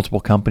multiple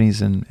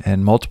companies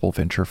and multiple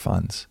venture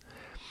funds.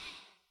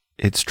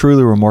 It's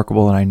truly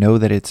remarkable, and I know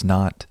that it's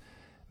not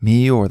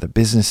me or the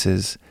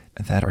businesses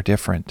that are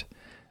different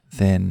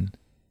than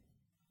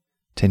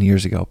 10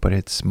 years ago, but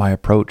it's my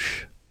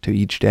approach to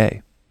each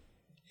day,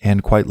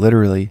 and quite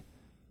literally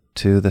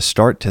to the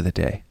start to the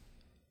day,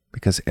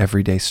 because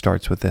every day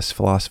starts with this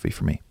philosophy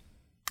for me,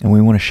 and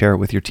we want to share it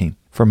with your team.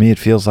 For me, it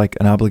feels like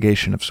an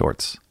obligation of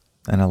sorts,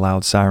 and a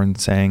loud siren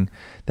saying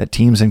that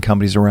teams and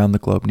companies around the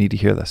globe need to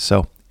hear this.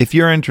 So if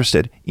you're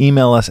interested,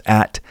 email us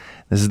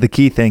this is the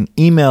key thing,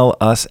 email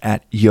us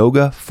at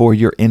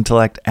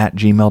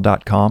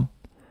yogaforyourintellect@gmail.com.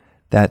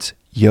 That's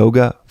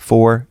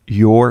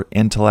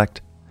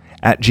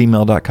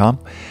yogaforyourintellect@gmail.com.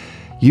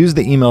 Use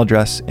the email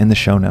address in the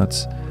show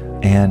notes,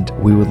 and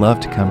we would love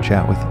to come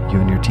chat with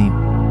you and your team.